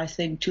while. I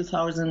think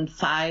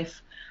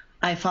 2005,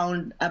 I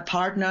found a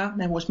partner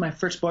that was my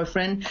first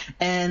boyfriend,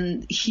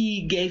 and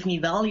he gave me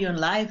value in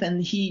life,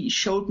 and he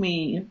showed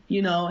me,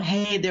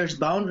 hey, there's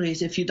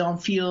boundaries. If you don't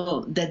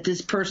feel that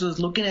this person is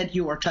looking at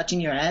you or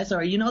touching your ass,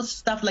 or,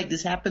 stuff like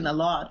this happened a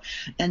lot.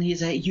 And he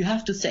said, you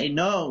have to say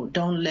no.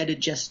 Don't let it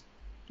just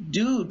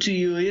do to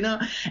you,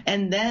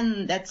 And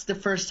then that's the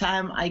first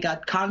time I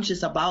got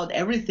conscious about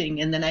everything.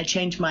 And then I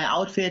changed my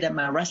outfit and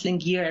my wrestling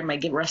gear and my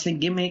wrestling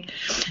gimmick.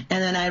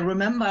 And then I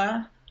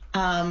remember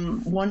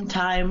one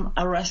time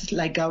a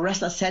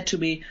wrestler said to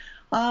me,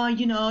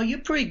 you're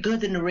pretty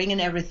good in the ring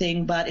and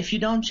everything, but if you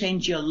don't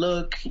change your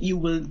look, you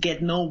will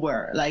get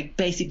nowhere. Like,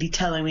 basically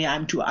telling me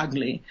I'm too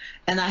ugly.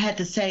 And I had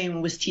the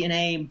same with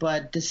TNA,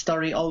 but the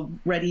story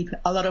already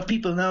a lot of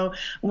people know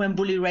when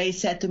Bully Ray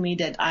said to me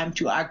that I'm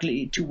too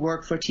ugly to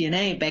work for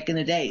TNA back in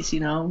the days.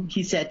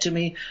 He said to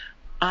me,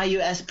 are you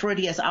as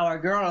pretty as our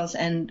girls?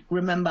 And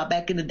remember,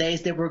 back in the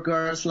days, there were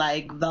girls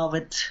like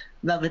Velvet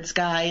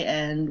Sky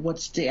and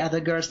what's the other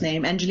girl's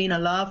name? Angelina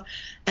Love.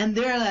 And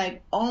they're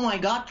like, oh my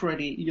God,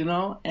 pretty,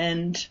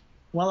 And,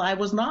 well, I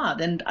was not,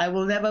 and I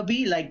will never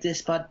be like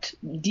this. But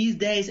these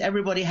days,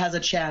 everybody has a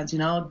chance,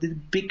 The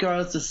big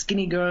girls, the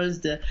skinny girls,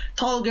 the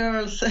tall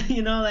girls,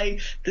 like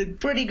the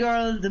pretty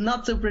girls, the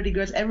not so pretty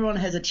girls. Everyone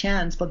has a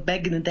chance. But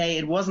back in the day,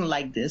 it wasn't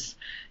like this,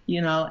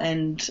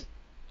 And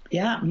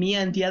yeah, me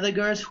and the other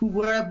girls who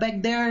were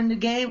back there in the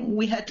game,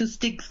 we had to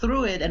stick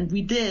through it, and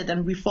we did,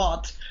 and we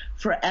fought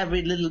for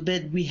every little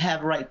bit we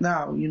have right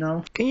now,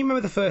 Can you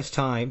remember the first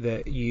time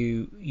that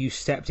you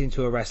stepped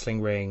into a wrestling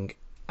ring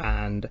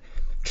and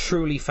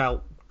truly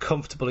felt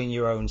comfortable in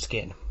your own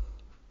skin?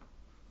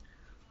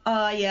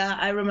 Yeah,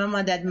 I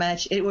remember that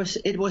match. It was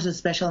a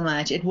special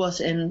match. It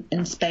was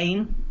in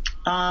Spain.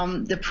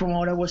 The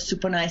promoter was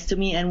super nice to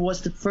me, and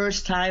was the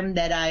first time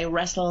that I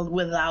wrestled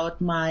without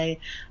I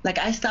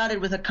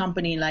started with a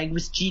company, like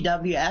with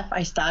GWF.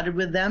 I started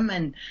with them,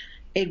 and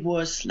it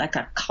was like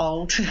a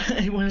cult.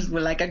 It was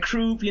like a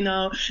group,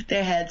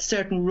 They had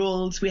certain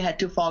rules we had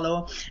to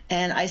follow,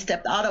 and I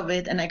stepped out of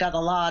it, and I got a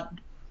lot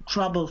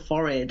trouble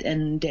for it,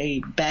 and they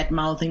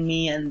bad-mouthing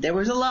me, and there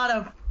was a lot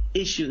of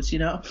issues,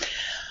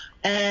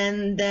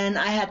 And then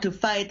I had to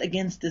fight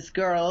against this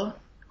girl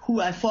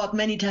who I fought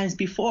many times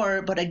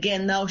before, but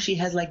again, now she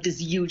has like this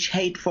huge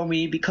hate for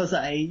me because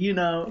I,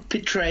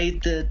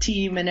 betrayed the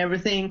team and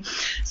everything.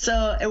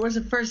 So it was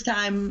the first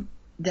time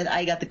that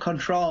I got the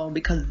control,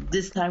 because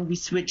this time we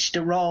switched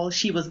the role.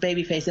 She was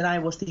babyface and I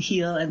was the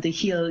heel, and the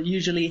heel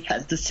usually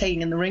has the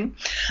saying in the ring.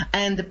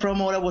 And the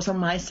promoter was on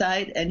my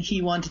side, and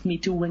he wanted me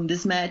to win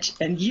this match.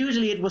 And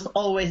usually it was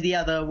always the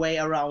other way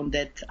around,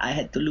 that I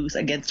had to lose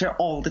against her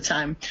all the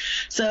time.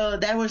 So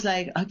that was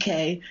like,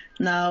 okay,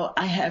 now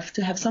I have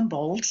to have some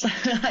balls.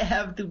 I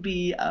have to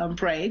be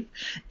brave.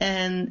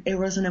 And it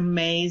was an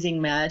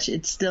amazing match.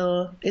 It's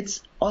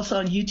also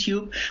on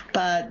YouTube,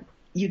 but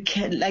you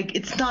can,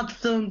 it's not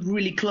filmed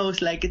really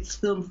close, it's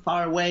filmed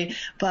far away,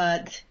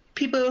 but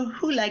people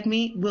who like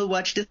me will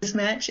watch this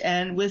match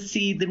and will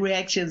see the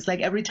reactions. Like,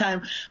 every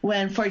time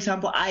when, for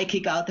example, I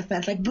kick out, the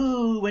fans like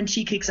boo. When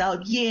she kicks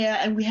out,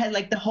 yeah. And we had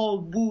the whole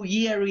boo,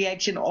 yeah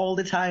reaction all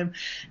the time.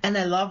 And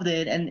I loved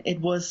it. And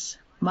it was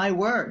my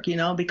work,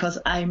 because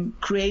I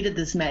created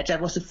this match.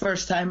 That was the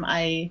first time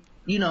I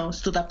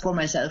stood up for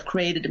myself,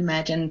 created a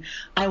match, and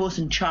I was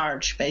in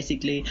charge,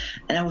 basically.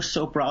 And I was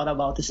so proud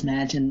about this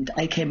match, and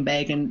I came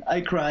back and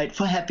I cried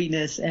for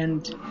happiness.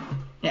 And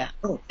yeah,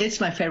 it's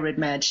my favorite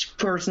match,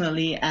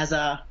 personally, as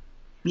a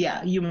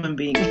human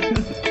being.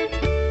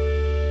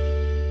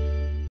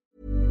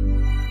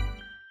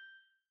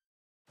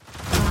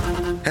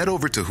 Head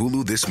over to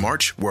Hulu this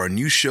March, where our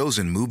new shows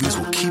and movies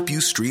will keep you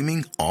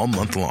streaming all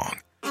month long.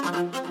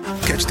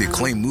 Catch the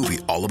acclaimed movie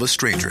All of Us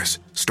Strangers,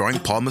 starring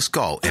Paul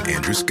Mescal and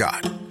Andrew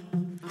Scott.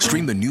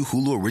 Stream the new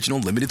Hulu original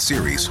limited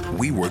series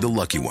We Were the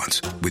Lucky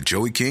Ones with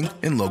Joey King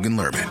and Logan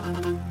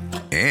Lerman.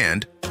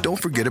 And don't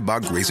forget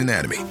about Grey's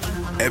Anatomy.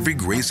 Every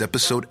Grey's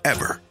episode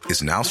ever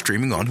is now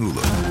streaming on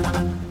Hulu.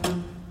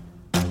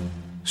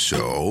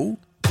 So,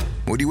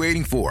 what are you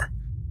waiting for?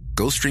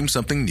 Go stream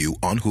something new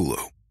on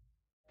Hulu.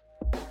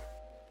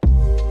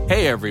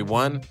 Hey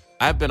everyone,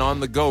 I've been on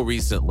the go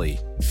recently.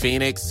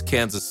 Phoenix,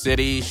 Kansas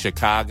City,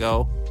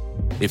 Chicago.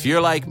 If you're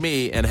like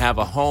me and have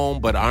a home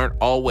but aren't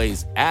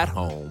always at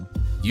home,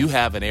 you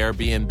have an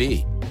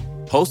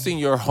Airbnb. Hosting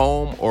your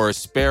home or a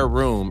spare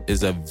room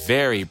is a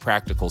very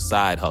practical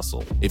side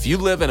hustle. If you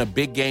live in a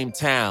big game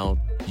town,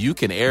 you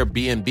can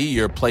Airbnb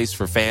your place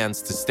for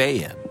fans to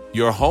stay in.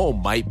 Your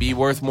home might be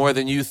worth more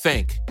than you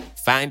think.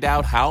 Find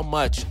out how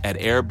much at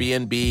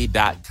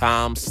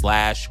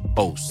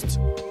airbnb.com/host.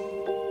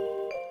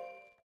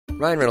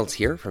 Ryan Reynolds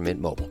here from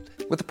Mint Mobile.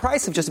 With the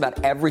price of just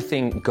about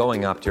everything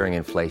going up during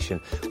inflation,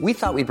 we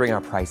thought we'd bring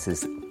our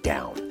prices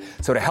down.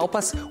 So to help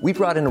us, we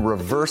brought in a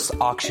reverse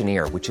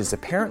auctioneer, which is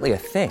apparently a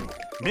thing.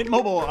 Mint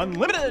Mobile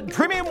Unlimited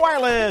Premium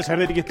Wireless. How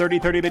to get 30,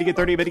 30, bit to get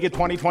 30, bit to get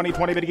 20, 20,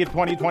 20, bit to get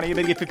 20, 20,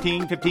 bit to get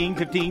 15, 15,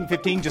 15,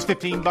 15, just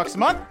 $15 a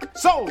month?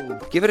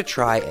 Sold! Give it a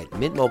try at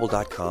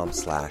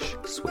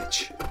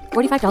mintmobile.com/switch.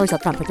 $45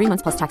 up front for 3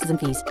 months plus taxes and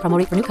fees. Promo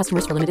rate for new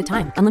customers for limited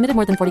time. Unlimited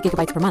more than 40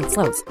 gigabytes per month.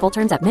 Slows full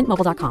terms at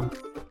mintmobile.com.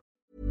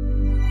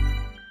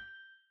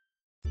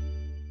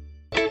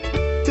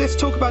 Let's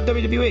talk about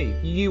WWE.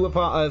 You were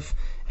part of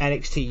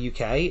NXT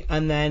UK,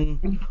 and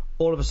then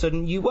all of a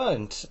sudden you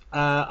weren't.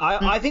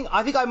 I think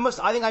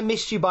I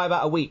missed you by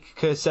about a week,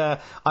 because I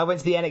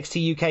went to the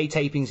NXT UK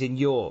tapings in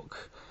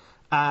York,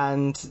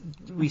 and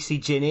we see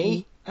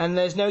Ginny, and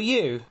there's no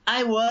you.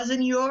 I was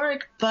in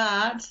York,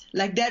 but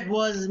that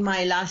was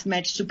my last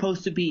match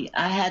supposed to be.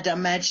 I had a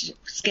match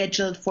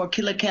scheduled for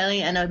Killer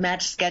Kelly and a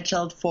match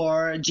scheduled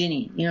for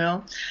Ginny,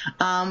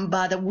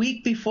 but a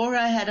week before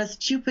I had a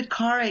stupid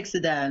car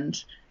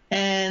accident.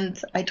 And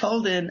I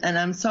told him, and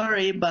I'm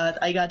sorry, but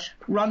I got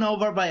run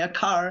over by a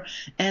car,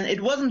 and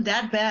it wasn't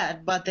that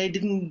bad, but they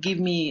didn't give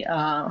me,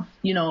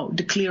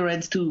 the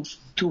clearance to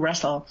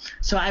wrestle.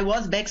 So I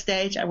was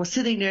backstage. I was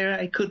sitting there.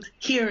 I could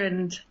hear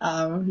and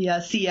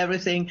see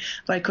everything,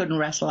 but I couldn't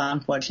wrestle,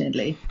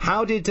 unfortunately.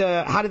 How did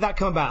that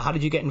come about? How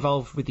did you get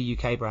involved with the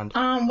UK brand?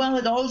 Well,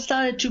 it all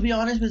started, to be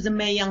honest, with the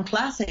Mae Young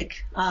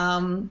Classic.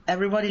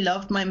 Everybody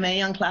loved my Mae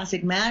Young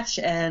Classic match,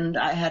 and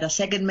I had a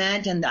second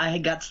match, and I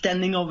got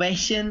standing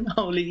ovation.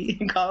 Holy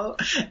cow.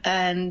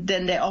 And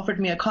then they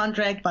offered me a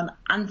contract, but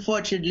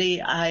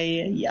unfortunately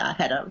I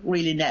had a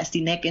really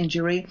nasty neck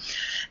injury,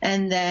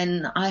 and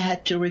then I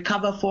had to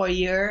recover for a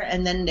year,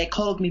 and then they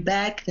called me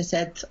back. They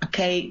said,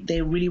 okay,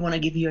 they really want to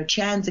give you a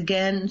chance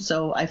again.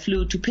 So I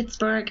flew to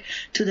Pittsburgh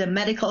to the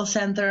medical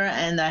center,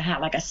 and I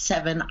had a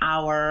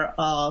 7-hour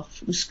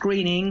of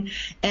screening,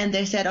 and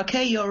they said,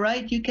 okay, you're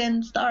right, you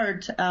can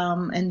start.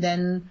 And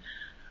then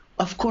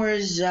of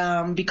course,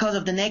 because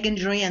of the neck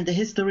injury and the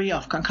history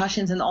of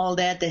concussions and all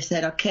that, they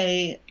said,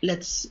 okay,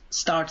 let's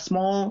start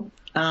small.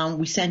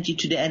 We sent you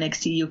to the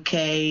NXT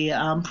UK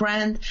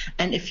brand,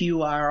 and if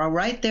you are all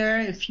right there,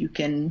 if you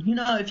can,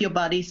 if your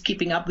body's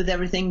keeping up with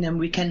everything, then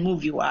we can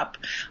move you up.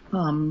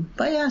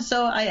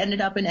 So I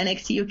ended up in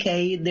NXT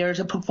UK.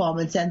 There's a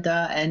performance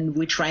center, and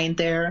we trained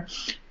there,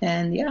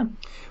 and yeah.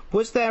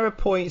 Was there a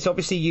point? So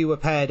obviously you were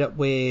paired up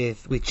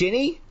with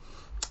Ginny.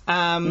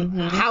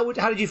 How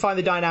did you find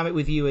the dynamic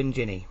with you and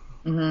Ginny?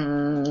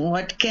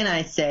 What can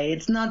I say?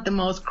 It's not the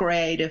most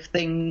creative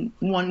thing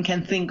one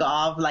can think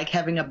of, like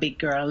having a big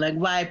girl.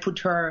 Why put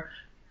her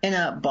in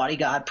a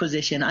bodyguard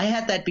position? I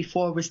had that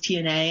before with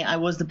TNA. I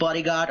was the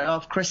bodyguard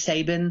of Chris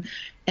Sabin.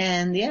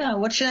 And yeah,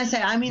 what should I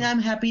say? I mean, I'm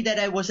happy that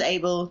I was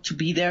able to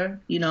be there.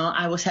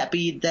 I was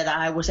happy that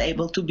I was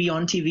able to be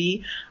on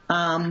TV.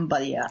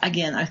 But yeah,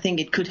 again, I think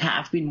it could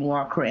have been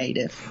more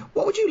creative.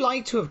 What would you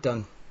like to have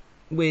done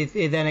with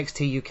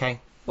NXT UK?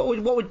 What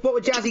would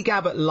Jazzy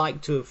Gabbert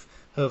like to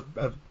have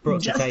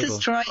brought to the table? Just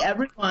destroy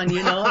everyone,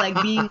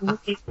 being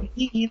really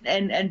mean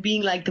and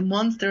being like the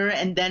monster,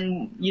 and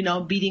then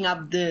beating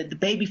up the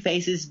baby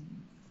faces,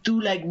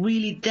 do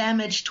really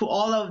damage to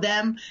all of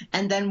them,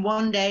 and then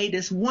one day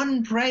this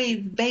one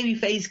brave baby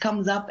face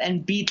comes up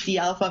and beats the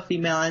alpha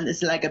female and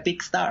is like a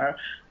big star.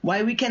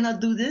 Why we cannot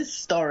do this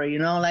story,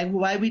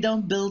 why we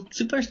don't build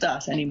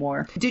superstars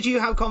anymore? Did you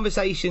have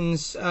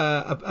conversations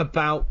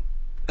about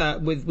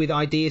with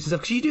ideas and stuff?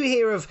 Because you do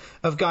hear of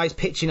guys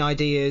pitching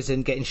ideas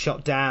and getting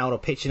shot down, or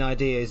pitching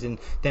ideas and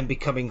then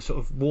becoming sort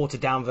of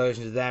watered down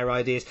versions of their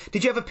ideas.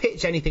 Did you ever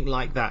pitch anything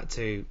like that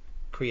to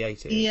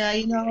creators? Yeah,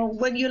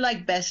 when you're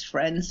best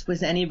friends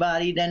with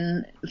anybody,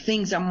 then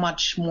things are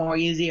much more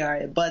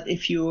easier. But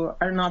if you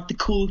are not the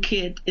cool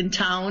kid in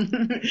town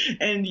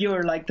and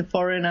you're the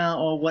foreigner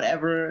or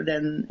whatever,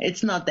 then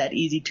it's not that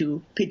easy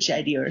to pitch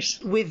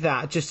ideas. With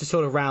that, just to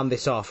sort of round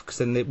this off, because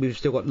then we've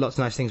still got lots of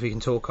nice things we can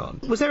talk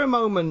on. Was there a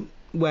moment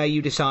where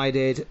you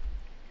decided,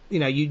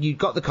 you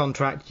got the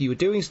contract, you were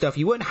doing stuff,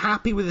 you weren't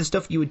happy with the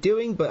stuff you were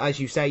doing, but as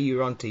you say, you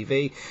were on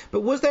TV. But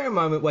was there a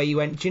moment where you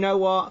went, do you know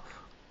what?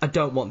 I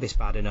don't want this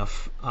bad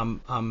enough. I'm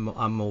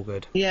all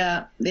good.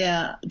 Yeah.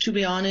 To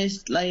be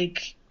honest,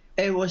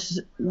 it was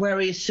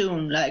very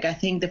soon. I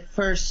think the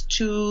first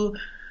two,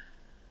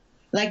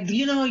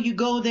 you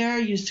go there,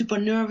 you're super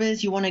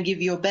nervous, you want to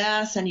give your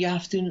best, and you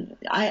have to.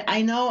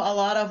 I know a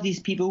lot of these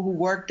people who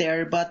work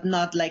there, but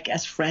not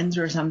as friends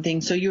or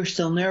something. So you're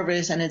still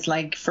nervous, and it's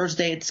first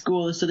day at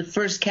school. So the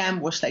first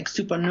camp was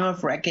super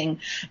nerve wracking.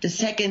 The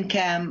second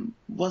camp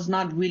was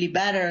not really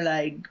better.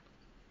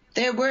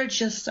 They were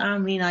just,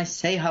 I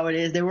say how it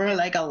is. There were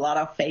like a lot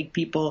of fake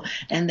people,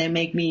 and they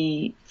make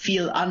me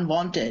feel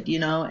unwanted,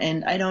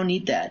 and I don't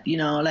need that,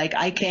 like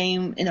I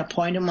came in a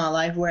point in my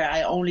life where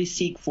I only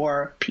seek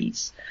for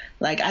peace.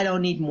 Like I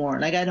don't need more.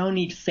 Like I don't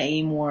need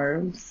fame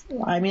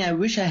I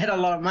wish I had a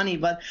lot of money,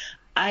 but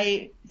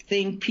I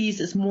think peace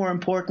is more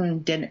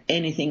important than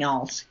anything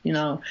else,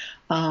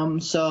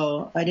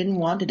 so I didn't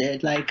want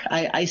it. Like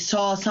I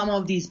saw some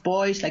of these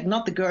boys, like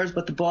not the girls,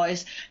 but the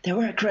boys, they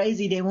were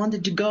crazy. They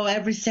wanted to go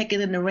every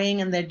second in the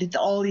ring, and they did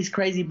all these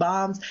crazy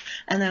bombs.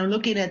 And I'm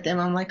looking at them,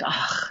 I'm like,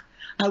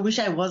 I wish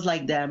I was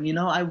like them,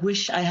 I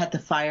wish I had the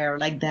fire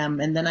like them.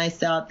 And then I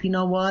thought, you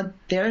know what,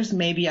 there's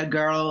maybe a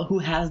girl who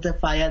has the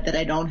fire that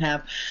I don't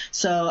have.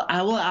 So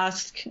I will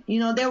ask,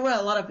 there were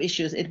a lot of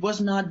issues. It was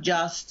not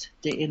just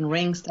the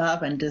in-ring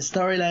stuff and the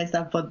storyline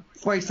stuff, but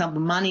for example,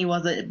 money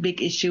was a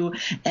big issue,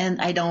 and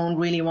I don't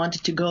really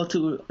wanted to go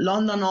to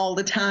London all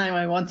the time.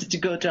 I wanted to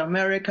go to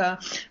America,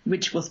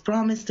 which was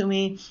promised to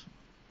me.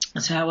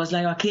 So I was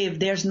like, okay, if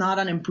there's not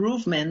an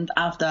improvement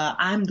after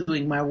I'm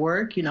doing my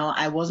work,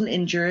 I wasn't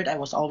injured. I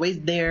was always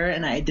there,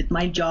 and I did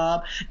my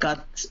job,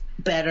 got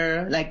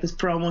better, like with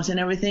promos and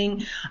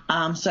everything.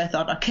 So I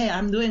thought, okay,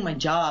 I'm doing my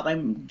job.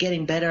 I'm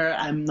getting better.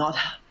 I'm not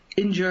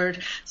injured.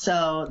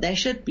 So there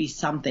should be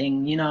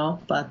something,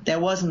 but there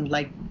wasn't.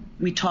 Like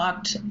we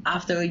talked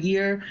after a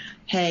year,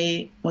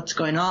 hey, what's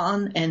going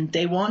on? And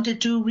they wanted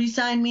to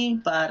re-sign me,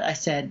 but I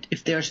said,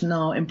 if there's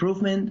no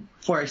improvement,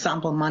 for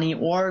example, money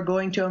or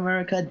going to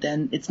America,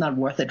 then it's not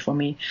worth it for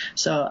me.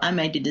 So I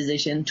made the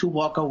decision to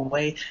walk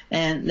away.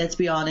 And let's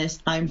be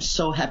honest, I'm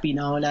so happy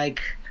now. Like,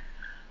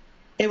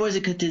 it was a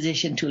good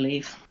decision to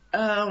leave.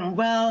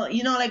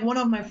 Like one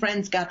of my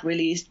friends got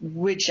released,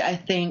 which I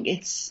think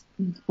it's,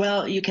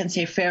 you can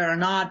say fair or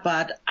not,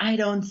 but I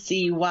don't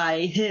see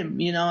why him,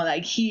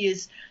 like he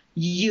is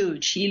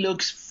huge. He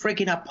looks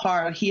freaking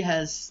apart. He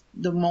has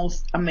the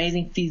most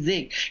amazing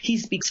physique. He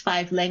speaks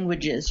 5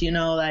 languages,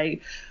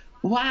 like,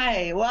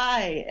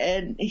 why?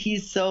 And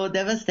he's so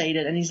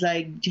devastated, and he's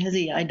like,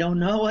 Jesse, I don't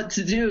know what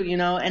to do,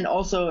 and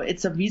also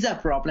it's a visa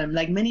problem.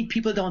 Like many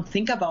people don't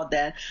think about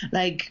that.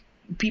 Like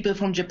people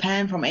from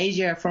Japan, from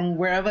Asia, from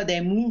wherever they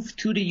move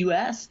to the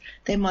US,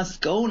 they must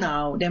go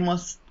now. They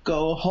must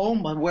go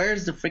home, but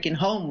where's the freaking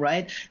home,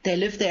 right? They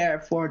live there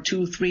for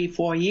 2, 3,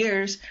 4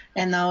 years,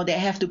 and now they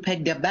have to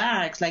pack their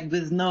bags, like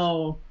with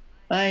no,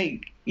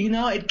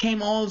 it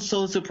came all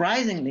so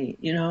surprisingly,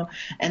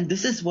 and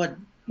this is what,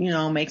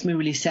 makes me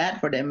really sad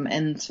for them.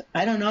 And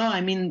I don't know.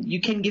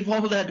 You can give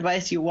all the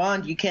advice you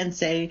want. You can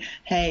say,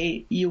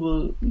 hey, you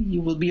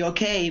will be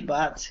okay.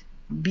 But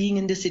being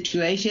in this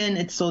situation,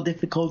 it's so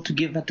difficult to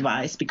give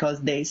advice because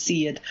they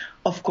see it,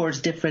 of course,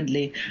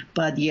 differently.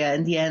 But yeah,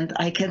 in the end,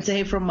 I can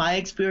say from my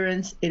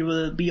experience, it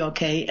will be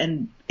okay.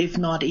 And if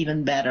not,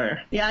 even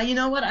better. Yeah, you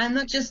know what? I'm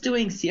not just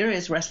doing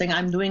serious wrestling.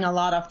 I'm doing a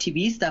lot of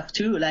TV stuff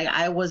too. Like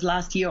I was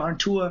last year on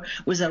tour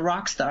with a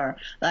rock star.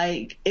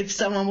 Like if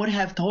someone would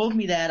have told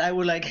me that, I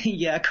would like,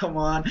 yeah, come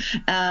on.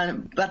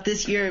 But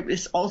this year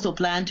is also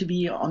planned to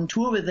be on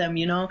tour with them,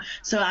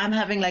 So I'm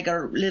having like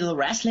a little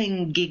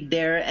wrestling gig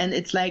there, and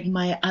it's like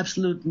my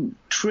absolute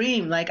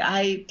dream. Like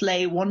I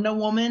play Wonder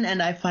Woman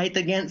and I fight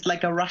against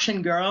like a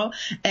Russian girl,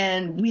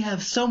 and we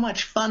have so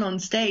much fun on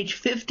stage.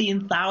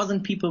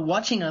 15,000 people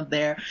watching us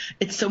there.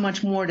 It's so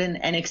much more than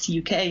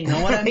NXT UK, you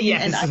know what I mean?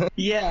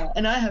 Yes.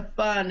 And I have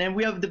fun, and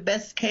we have the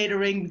best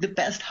catering, the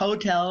best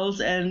hotels,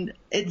 and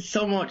it's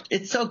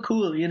so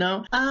cool,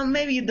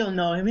 Maybe you don't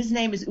know him. His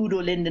name is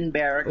Udo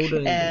Lindenberg,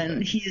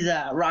 and he's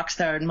a rock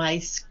star in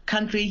my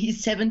country.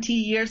 He's 70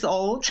 years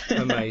old.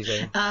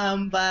 Amazing.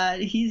 But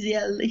he's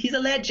a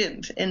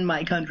legend in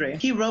my country.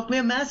 He wrote me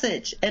a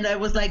message, and I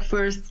was like,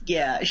 first,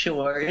 yeah,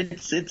 sure,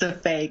 it's a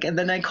fake. And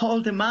then I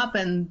called him up,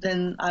 and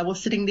then I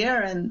was sitting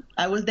there, and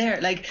I was there.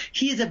 Like,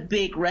 he's a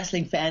big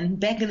wrestling fan.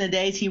 Back in the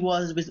days, he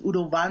was with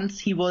Udo Wanz.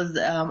 He was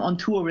on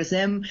tour with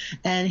him,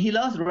 and he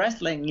loves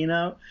wrestling,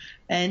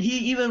 And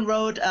he even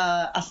wrote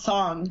a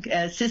song,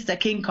 Sister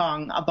King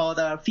Kong, about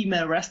a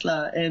female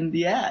wrestler. And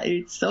yeah,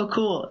 it's so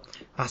cool.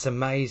 That's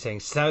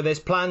amazing. So there's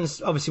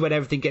plans, obviously, when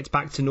everything gets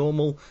back to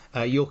normal,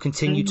 you'll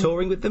continue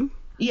touring with them?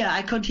 Yeah,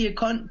 I continue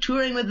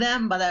touring with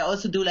them, but I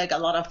also do like a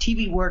lot of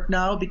TV work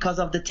now because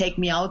of the Take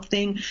Me Out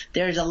thing.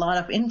 There's a lot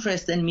of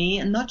interest in me,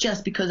 and not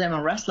just because I'm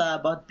a wrestler,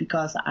 but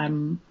because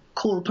I'm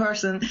cool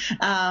person,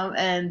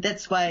 and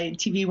that's why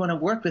TV want to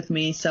work with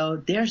me. So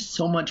there's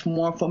so much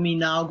more for me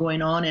now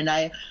going on, and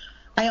I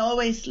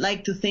always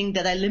like to think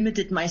that I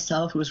limited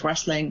myself with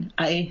wrestling.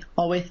 I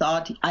always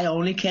thought I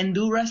only can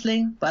do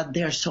wrestling, but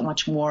there's so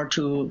much more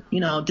to,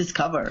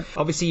 discover.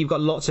 Obviously, you've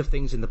got lots of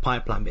things in the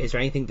pipeline, but is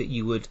there anything that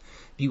you would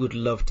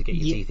love to get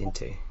your teeth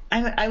into?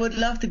 I would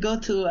love to go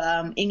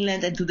to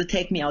England and do the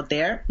Take Me Out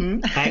there.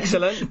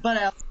 Excellent.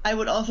 But I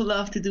would also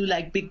love to do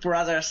like Big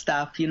Brother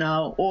stuff,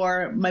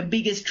 or my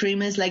biggest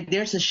dream is like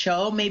there's a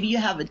show, maybe you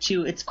have it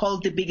too. It's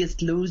called The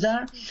Biggest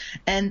Loser.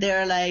 And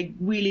they're like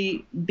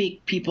really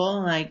big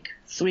people, like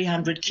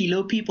 300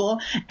 kilo people,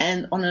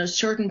 and on a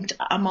certain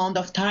amount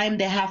of time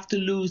they have to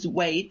lose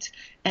weight,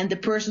 and the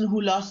person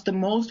who lost the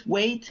most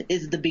weight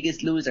is the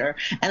biggest loser.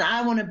 And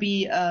I want to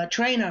be a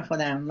trainer for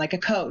them, like a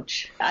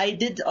coach. I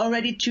did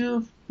already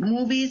 2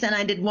 movies, and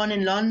I did one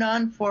in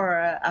London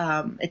for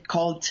it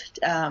called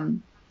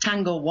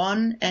Tango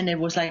One, and it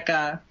was like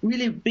a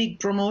really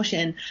big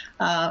production,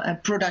 and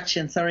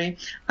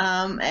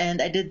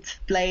I did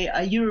play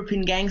a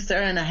European gangster,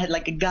 and I had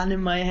like a gun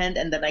in my hand,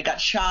 and then I got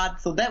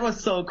shot, so that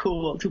was so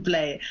cool to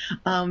play.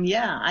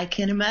 I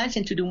can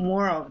imagine to do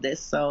more of this,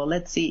 so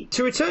let's see.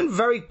 To return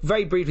very,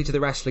 very briefly to the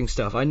wrestling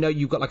stuff, I know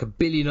you've got like a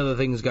billion other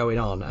things going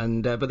on,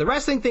 and but the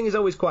wrestling thing is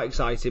always quite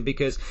exciting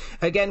because,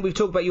 again, we've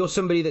talked about you're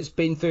somebody that's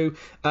been through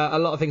a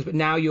lot of things, but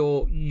now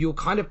you're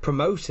kind of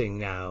promoting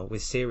now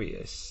with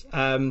Sirius.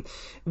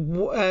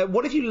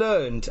 What have you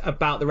learned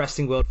about the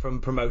wrestling world from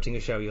promoting a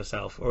show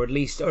yourself, or at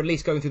least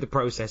going through the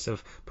process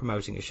of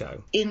promoting a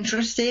show?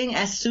 Interesting.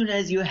 As soon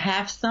as you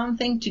have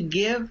something to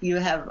give, you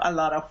have a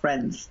lot of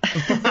friends.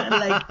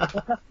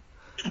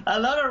 A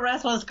lot of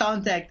wrestlers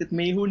contacted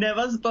me who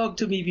never spoke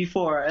to me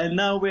before, and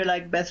now we're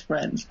like best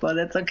friends, but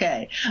it's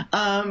okay.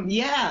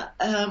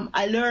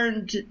 I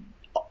learned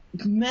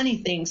many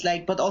things,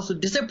 but also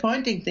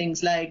disappointing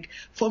things. Like,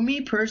 for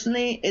me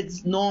personally,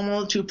 it's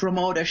normal to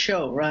promote a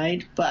show,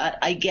 right? But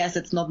I guess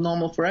it's not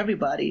normal for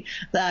everybody.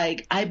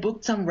 Like, I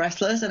booked some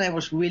wrestlers and I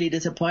was really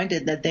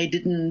disappointed that they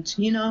didn't,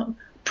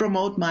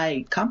 promote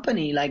my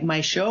company, like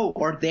my show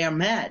or their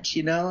match,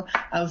 I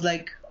was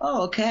like,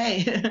 oh,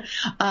 okay.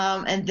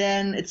 And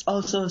then it's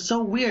also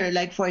so weird.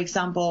 Like, for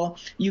example,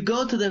 you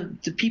go to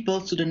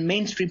the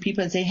mainstream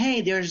people and say, hey,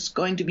 there's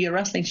going to be a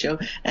wrestling show.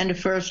 And the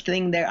first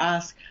thing they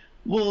ask,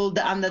 will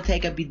The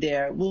Undertaker be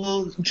there?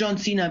 Will John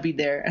Cena be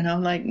there? And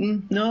I'm like,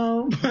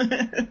 no.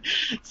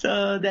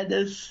 So that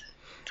is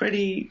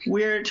pretty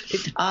weird.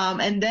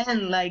 And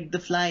then, like, the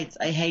flights.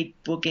 I hate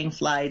booking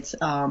flights.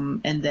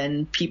 And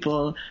then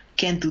people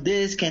can't do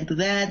this, can't do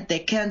that. They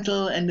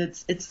cancel, and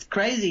it's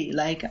crazy.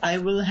 Like, I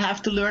will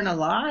have to learn a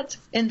lot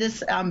in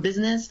this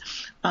business.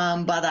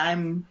 But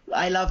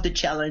I love the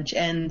challenge.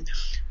 And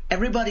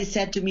everybody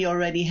said to me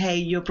already, hey,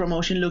 your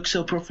promotion looks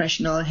so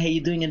professional. Hey,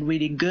 you're doing it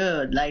really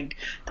good. Like,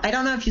 I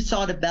don't know if you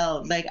saw the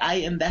belt. Like, I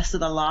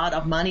invested a lot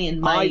of money in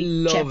my... I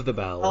love the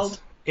belt.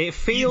 It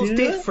feels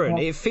different.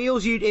 It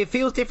feels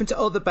different to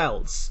other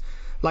belts.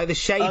 Like, the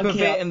shape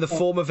of it and the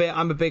form of it,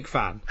 I'm a big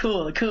fan.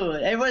 Cool.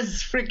 It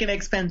was freaking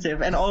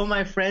expensive. And all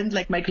my friends,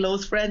 like my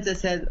close friends, they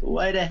said,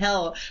 why the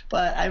hell?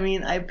 But, I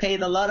mean, I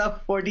paid a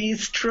lot for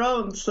these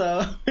thrones,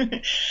 so...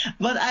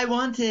 But I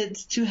wanted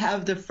to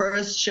have the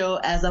first show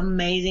as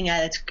amazing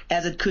as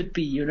it could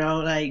be,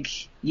 Like,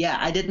 yeah,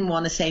 I didn't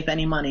want to save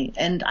any money.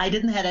 And I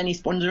didn't have any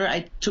sponsor.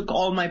 I took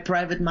all my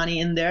private money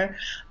in there.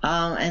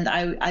 And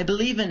I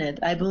believe in it.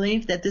 I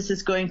believe that this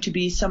is going to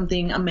be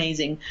something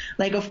amazing.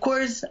 Like, of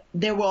course,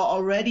 there were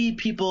already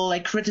people,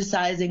 like,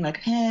 criticizing, like,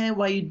 hey,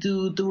 why you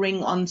do the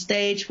ring on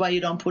stage? Why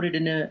you don't put it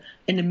in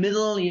the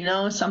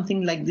middle,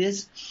 something like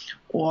this.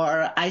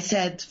 Or I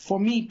said, for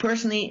me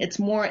personally, it's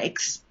more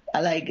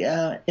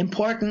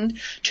important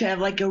to have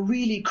like a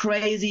really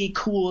crazy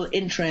cool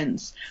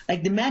entrance.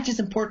 Like, the match is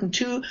important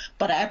too,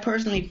 but I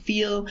personally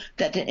feel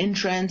that the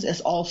entrance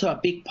is also a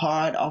big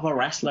part of a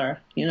wrestler,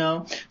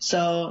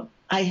 So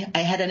I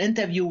had an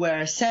interview where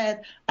I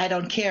said, I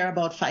don't care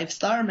about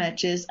 5-star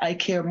matches. I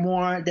care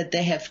more that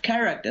they have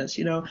characters,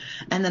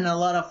 And then a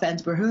lot of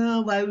fans were,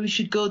 why we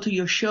should go to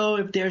your show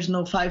if there's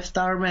no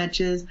 5-star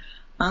matches?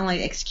 I'm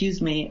like,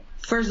 excuse me.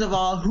 First of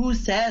all, who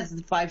says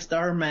the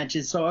 5-star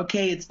matches? So,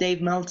 okay, it's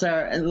Dave Meltzer,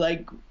 and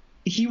like,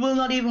 he will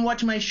not even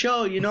watch my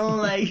show,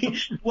 Like,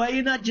 why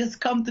you not just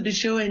come to the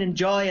show and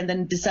enjoy, and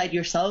then decide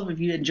yourself if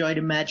you enjoy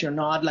the match or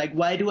not? Like,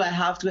 why do I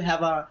have to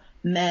have a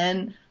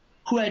man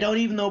who I don't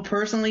even know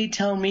personally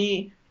tell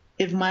me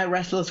if my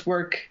wrestlers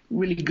work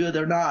really good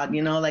or not?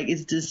 Like,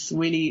 is this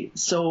really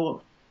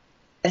so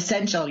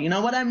essential, you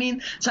know what I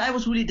mean? So I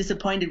was really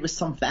disappointed with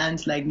some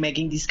fans, like,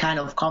 making these kind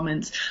of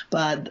comments.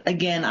 But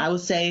again, I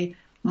would say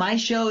my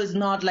show is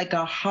not like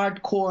a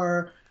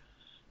hardcore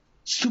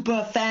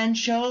super fan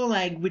show,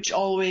 like, which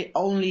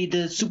only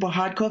the super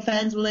hardcore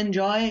fans will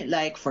enjoy.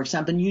 Like, for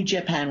example, New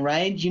Japan,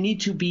 right? You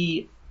need to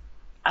be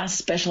a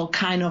special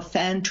kind of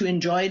fan to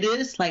enjoy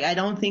this. Like, I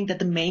don't think that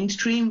the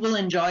mainstream will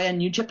enjoy a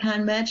New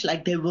Japan match.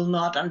 Like, they will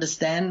not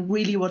understand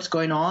really what's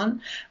going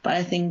on. But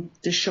I think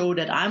the show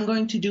that I'm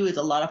going to do is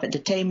a lot of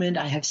entertainment.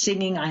 I have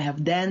singing, I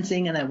have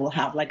dancing, and I will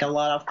have like a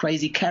lot of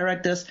crazy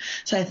characters.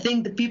 So I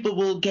think the people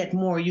will get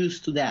more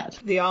used to that.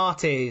 The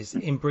art is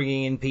in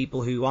bringing in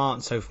people who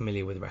aren't so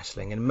familiar with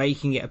wrestling and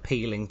making it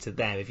appealing to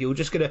them. If you're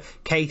just going to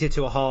cater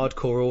to a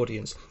hardcore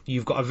audience,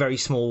 you've got a very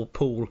small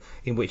pool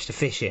in which to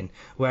fish in.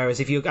 Whereas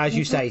if you, as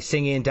you say,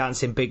 singing and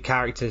dancing big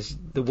characters,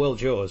 the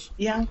world's yours.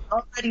 Yeah,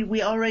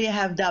 we already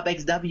have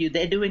WXW.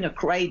 They're doing a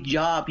great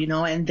job,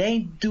 and they're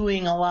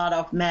doing a lot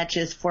of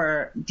matches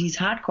for these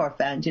hardcore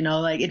fans,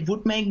 Like, it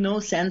would make no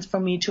sense for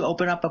me to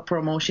open up a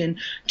promotion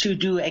to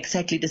do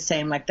exactly the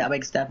same like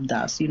WXW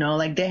does,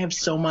 Like, they have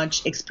so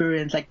much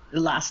experience, like, the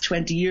last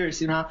 20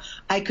 years,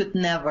 I could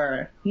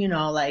never,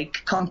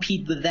 like,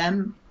 compete with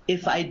them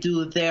if I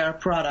do their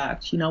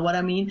product, you know what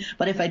I mean?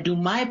 But if I do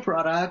my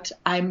product,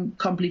 I'm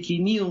completely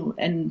new,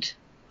 and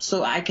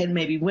so I can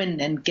maybe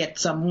win and get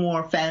some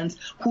more fans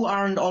who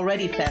aren't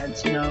already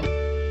fans,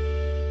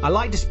 I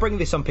like to spring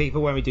this on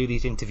people when we do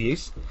these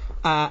interviews.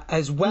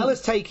 As well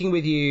as taking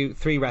with you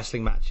 3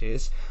 wrestling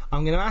matches,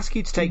 I'm going to ask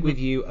you to take with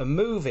you a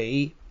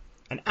movie,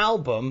 an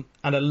album,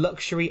 and a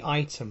luxury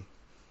item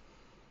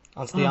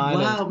onto the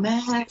island. Wow,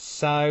 man.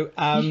 So,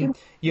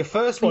 your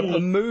first one, a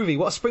movie.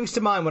 What springs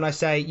to mind when I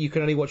say you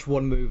can only watch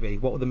one movie?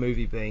 What would the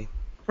movie be?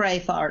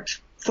 Braveheart,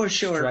 for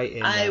sure. Straight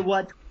in I there.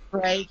 watch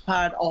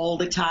Braveheart all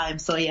the time,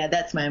 so yeah,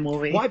 that's my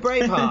movie. Why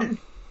Braveheart?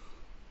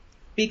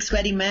 Big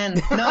sweaty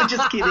man. No,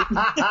 just kidding.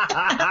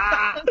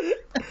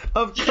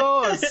 Of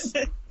course.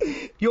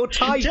 Your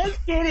type.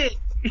 Just kidding.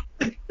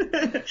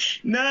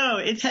 No,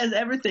 it has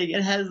everything.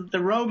 It has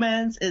the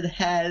romance, it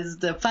has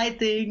the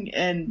fighting,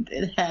 and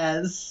it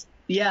has,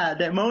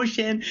 the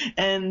emotion,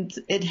 and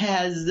it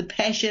has the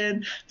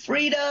passion.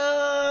 Freedom!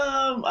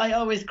 I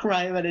always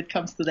cry when it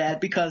comes to that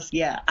because,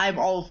 I'm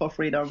all for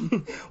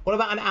freedom. What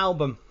about an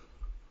album?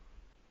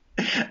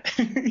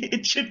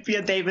 It should be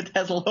a David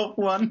Hasselhoff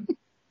one.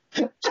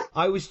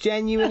 I was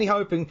genuinely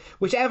hoping,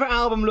 whichever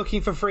album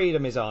Looking for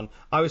Freedom is on,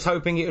 I was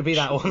hoping it would be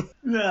that one.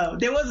 No,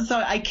 there was a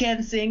song I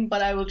can't sing,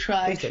 but I will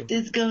try.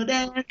 Disco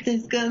dance,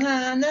 disco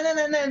na na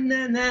na na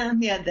na na.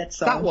 Yeah, that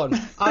song. That one.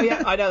 Oh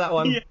yeah, I know that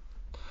one. Yeah.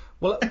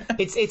 Well,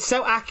 it's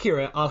so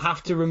accurate, I'll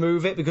have to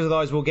remove it because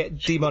otherwise we'll get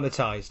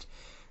demonetized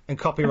and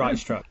copyright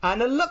struck.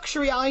 And a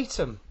luxury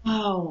item.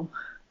 Oh,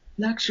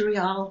 luxury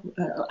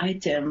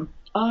item.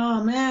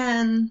 Oh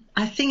man,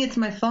 I think it's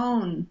my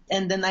phone,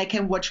 and then I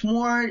can watch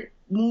more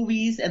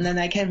movies, and then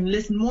I can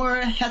listen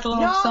more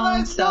Hasselhoff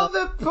songs. That's not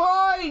the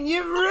point.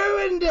 You've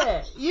ruined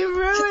it. You've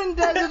ruined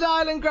Desert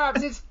Island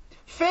Grabs. It's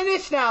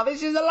finished now.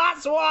 This is the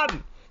last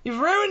one. You've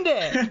ruined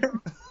it.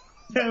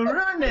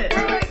 Ruined it.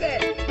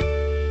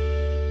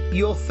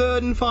 Your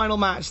third and final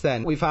match,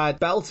 then. We've had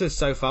belters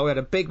so far. We had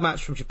a big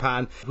match from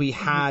Japan. We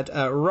had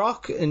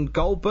Rock and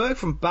Goldberg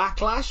from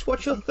Backlash.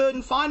 What's your third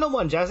and final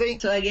one,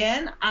 Jazzy? So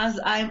again, as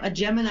I'm a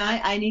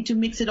Gemini, I need to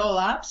mix it all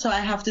up. So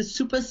I have the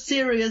super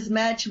serious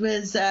match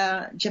with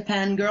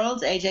Japan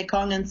girls, AJ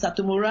Kong and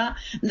Satomura.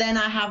 Then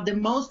I have the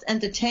most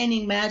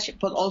entertaining match,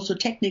 but also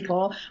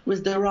technical,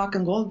 with The Rock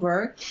and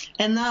Goldberg.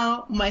 And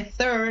now my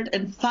third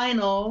and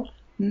final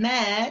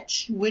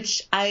match,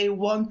 which I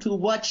want to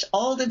watch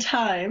all the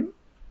time,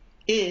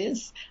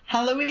 is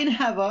Halloween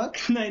Havoc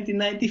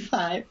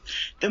 1995,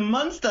 the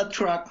Monster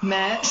Truck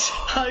match,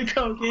 Hulk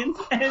Hogan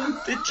and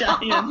the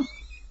Giant.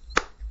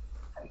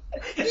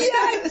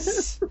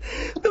 Yes!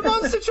 The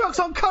Monster Truck's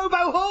on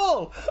Cobo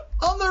Hall!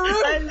 On the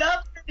roof! I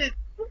love it!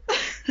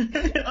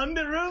 On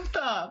the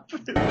rooftop! 2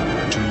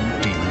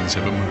 demons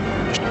have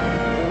emerged.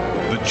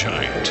 The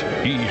Giant,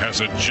 he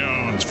has a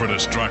Jones for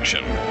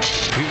destruction.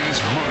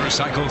 His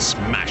motorcycle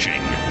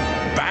smashing,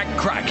 back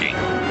cracking,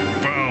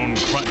 bone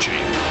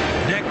crunching,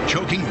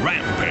 neck-choking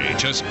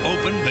rampage has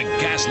opened the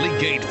ghastly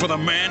gate for the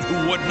man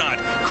who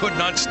could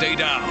not stay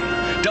down.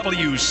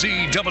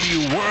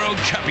 WCW World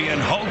Champion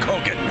Hulk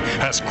Hogan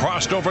has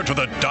crossed over to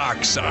the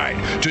dark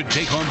side to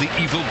take on the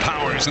evil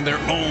powers in their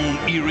own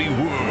eerie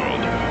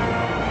world.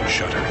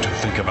 Shudder to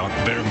think about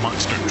their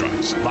monster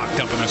trucks locked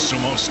up in a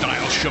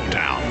sumo-style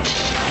showdown.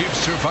 If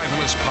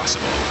survival is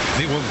possible,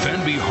 they will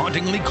then be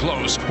hauntingly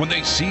close when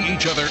they see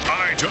each other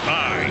eye to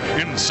eye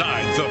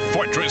inside the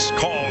fortress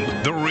called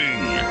The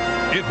Ring.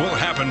 It will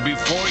happen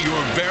before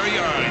your very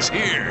eyes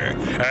here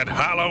at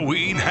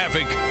Halloween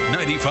Havoc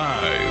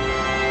 95.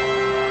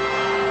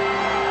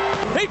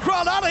 He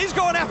crawled out and he's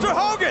going after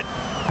Hogan.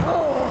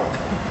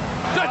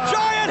 The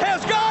Giant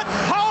has got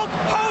Hulk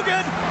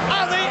Hogan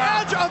on the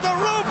edge of the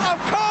roof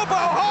of Cobo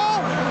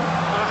Hall.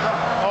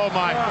 Oh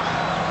my.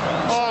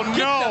 Oh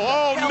no.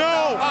 Oh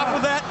no. Off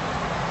of that.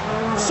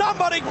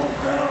 Somebody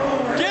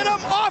get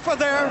him off of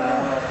there.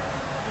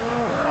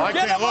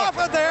 Get him off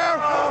of there.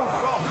 No.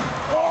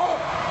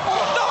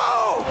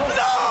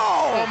 No.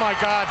 Oh my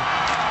God.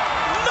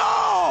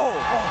 No.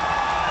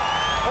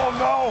 Oh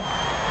no.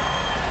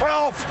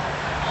 Help.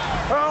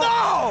 Help.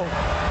 No.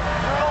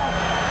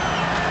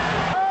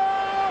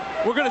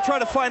 We're going to try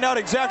to find out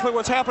exactly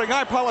what's happening.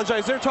 I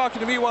apologize. They're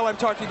talking to me while I'm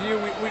talking to you.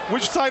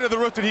 Which side of the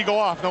roof did he go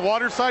off? The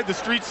water side, the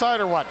street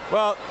side, or what?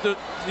 Well,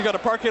 you got a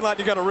parking lot,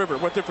 you got a river.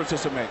 What difference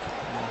does it make?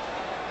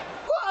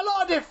 What a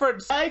lot of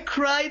difference. I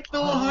cried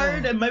so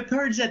hard, and my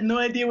parents had no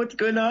idea what's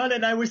going on,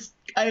 and I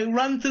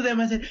run to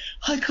them and said,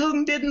 Hulk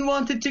Hogan didn't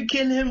want it to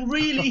kill him,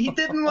 really. He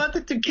didn't want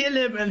it to kill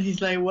him. And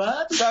he's like,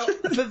 what? So,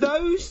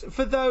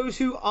 for those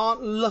who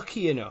aren't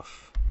lucky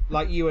enough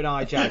like you and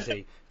I,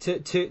 Jazzy,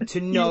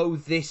 to know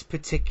this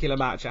particular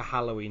match at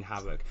Halloween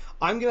Havoc.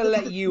 I'm going to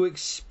let you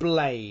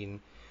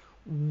explain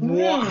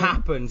what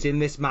happens in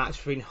this match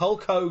between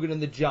Hulk Hogan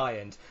and the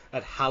Giant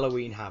at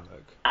Halloween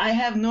Havoc. I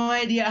have no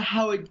idea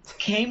how it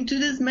came to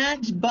this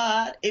match,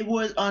 but it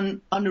was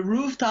on the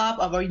rooftop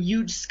of a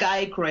huge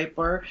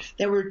skyscraper.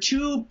 There were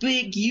two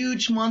big,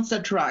 huge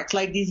monster trucks,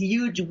 like these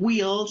huge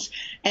wheels,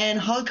 and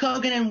Hulk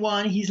Hogan in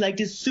one, he's like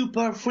this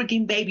super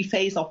freaking baby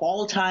face of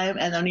all time,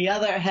 and on the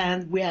other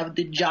hand, we have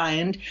the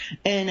Giant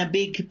in a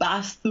big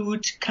bath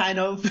suit kind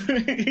of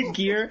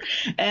gear,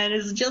 and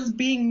it's just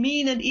being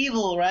mean and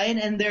evil, right?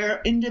 And they're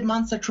in the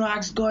monster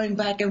trucks going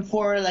back and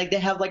forth, like they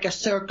have like a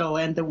circle,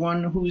 and the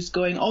one who's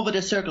going over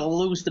the circle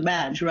lose the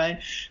match, right?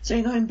 So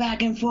you're going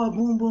back and forth,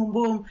 boom, boom,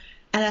 boom.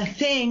 And I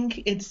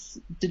think it's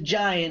the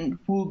Giant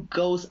who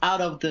goes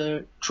out of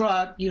the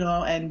truck,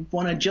 and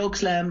want to joke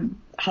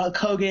slam Hulk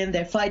Hogan.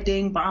 They're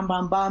fighting, bam,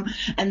 bam, bam.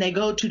 And they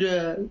go to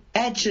the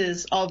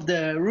edges of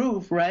the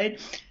roof, right?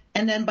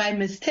 And then by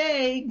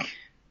mistake,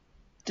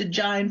 the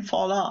Giant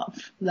fall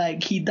off.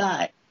 Like he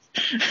died.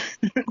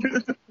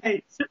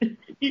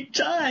 He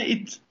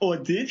died. Or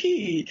did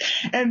he?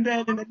 And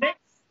then in the next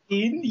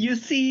scene, you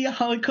see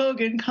Hulk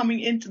Hogan coming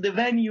into the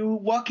venue,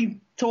 walking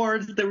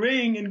towards the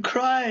ring and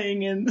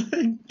crying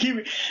and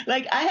giving.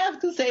 Like, I have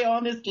to say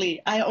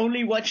honestly, I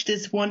only watched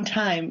this one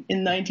time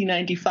in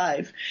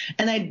 1995,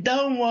 and I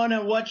don't want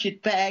to watch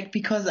it back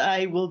because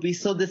I will be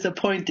so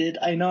disappointed.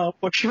 I know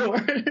for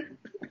sure.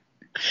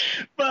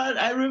 But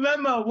I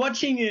remember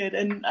watching it,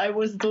 and I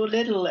was so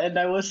little, and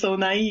I was so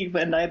naive,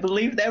 and I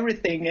believed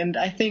everything, and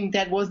I think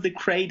that was the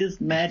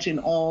greatest match in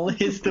all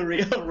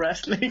history of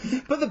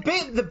wrestling. But the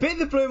bit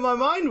that blew my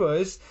mind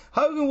was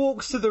Hogan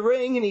walks to the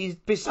ring, and he's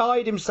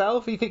beside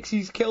himself. He thinks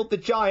he's killed the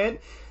Giant.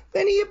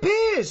 Then he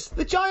appears.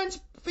 The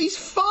he's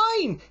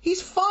fine.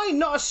 He's fine.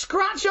 Not a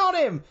scratch on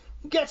him.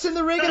 Gets in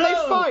the ring and they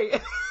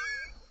fight.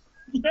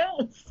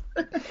 Yes.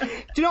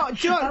 Do you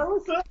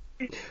know?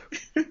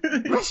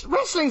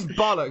 Wrestling's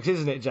bollocks,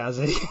 isn't it,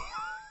 Jazzy?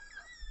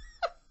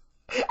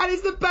 And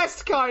it's the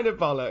best kind of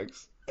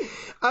bollocks.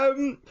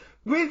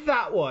 With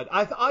that one,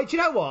 do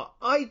you know what?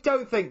 I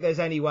don't think there's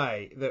any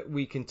way that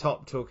we can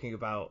top talking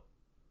about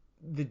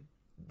the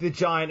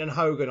Giant and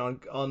Hogan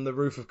on the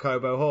roof of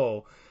Cobo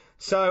Hall.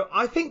 So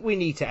I think we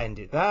need to end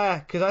it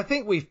there, because I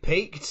think we've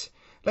peaked.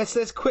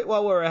 Let's quit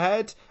while we're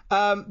ahead.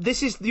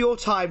 This is your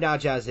time now,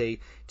 Jazzy,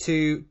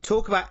 to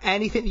talk about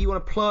anything that you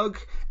want to plug,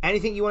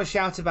 anything you want to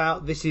shout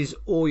about. This is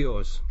all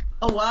yours.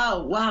 Oh,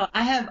 wow.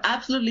 I have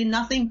absolutely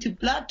nothing to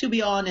plug, to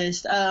be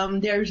honest.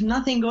 There's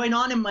nothing going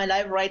on in my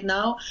life right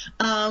now.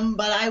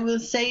 But I will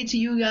say to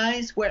you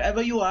guys,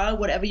 wherever you are,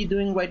 whatever you're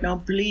doing right now,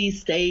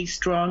 please stay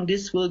strong.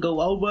 This will go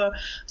over.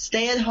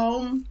 Stay at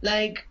home.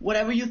 Like,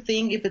 whatever you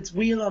think, if it's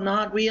real or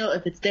not real,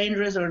 if it's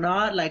dangerous or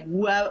not, like,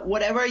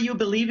 whatever you're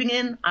believing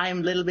in, I'm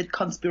a little bit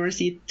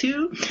conspiracy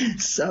too.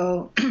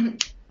 So...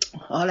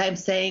 all I'm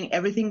saying,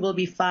 everything will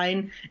be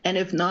fine, and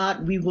if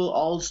not, we will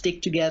all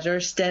stick together,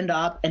 stand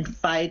up and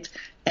fight,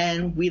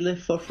 and we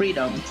live for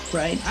freedom,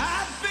 right?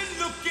 I've been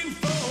looking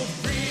for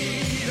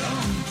freedom.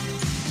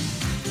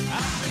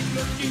 I've been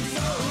looking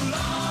so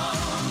long.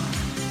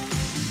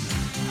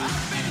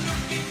 I've been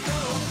looking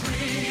for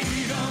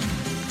freedom.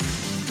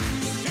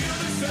 Still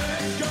the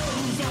search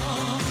goes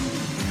on.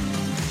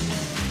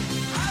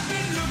 I've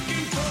been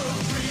looking for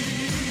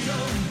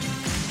freedom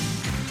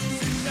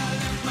since I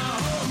left my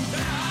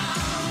hometown.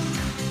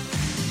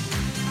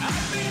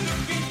 I've been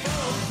looking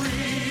for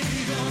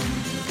freedom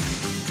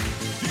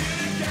till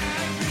it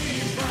can't be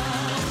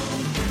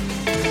found.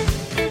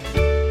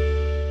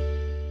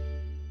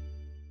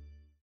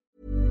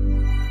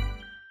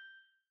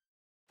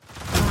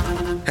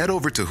 Head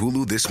over to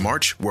Hulu this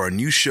March, where our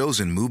new shows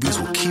and movies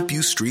will keep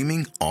you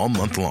streaming all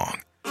month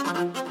long.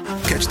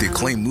 Catch the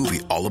acclaimed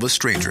movie All of Us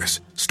Strangers,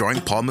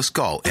 starring Paul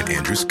Mescal and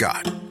Andrew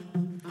Scott.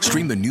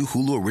 Stream the new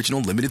Hulu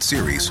original limited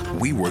series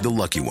We Were the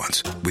Lucky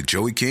Ones with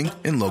Joey King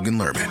and Logan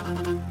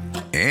Lerman.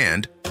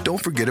 And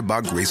don't forget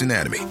about Grey's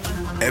Anatomy.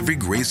 Every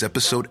Grey's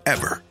episode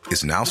ever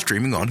is now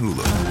streaming on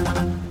Hulu.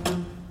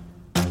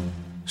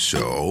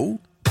 So,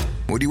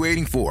 what are you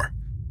waiting for?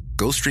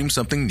 Go stream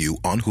something new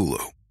on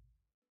Hulu.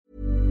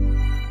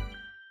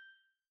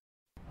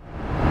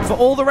 For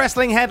all the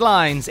wrestling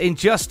headlines in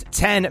just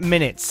 10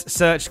 minutes,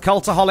 search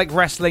Cultaholic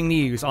Wrestling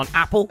News on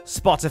Apple,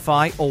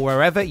 Spotify, or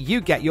wherever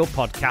you get your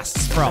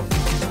podcasts from.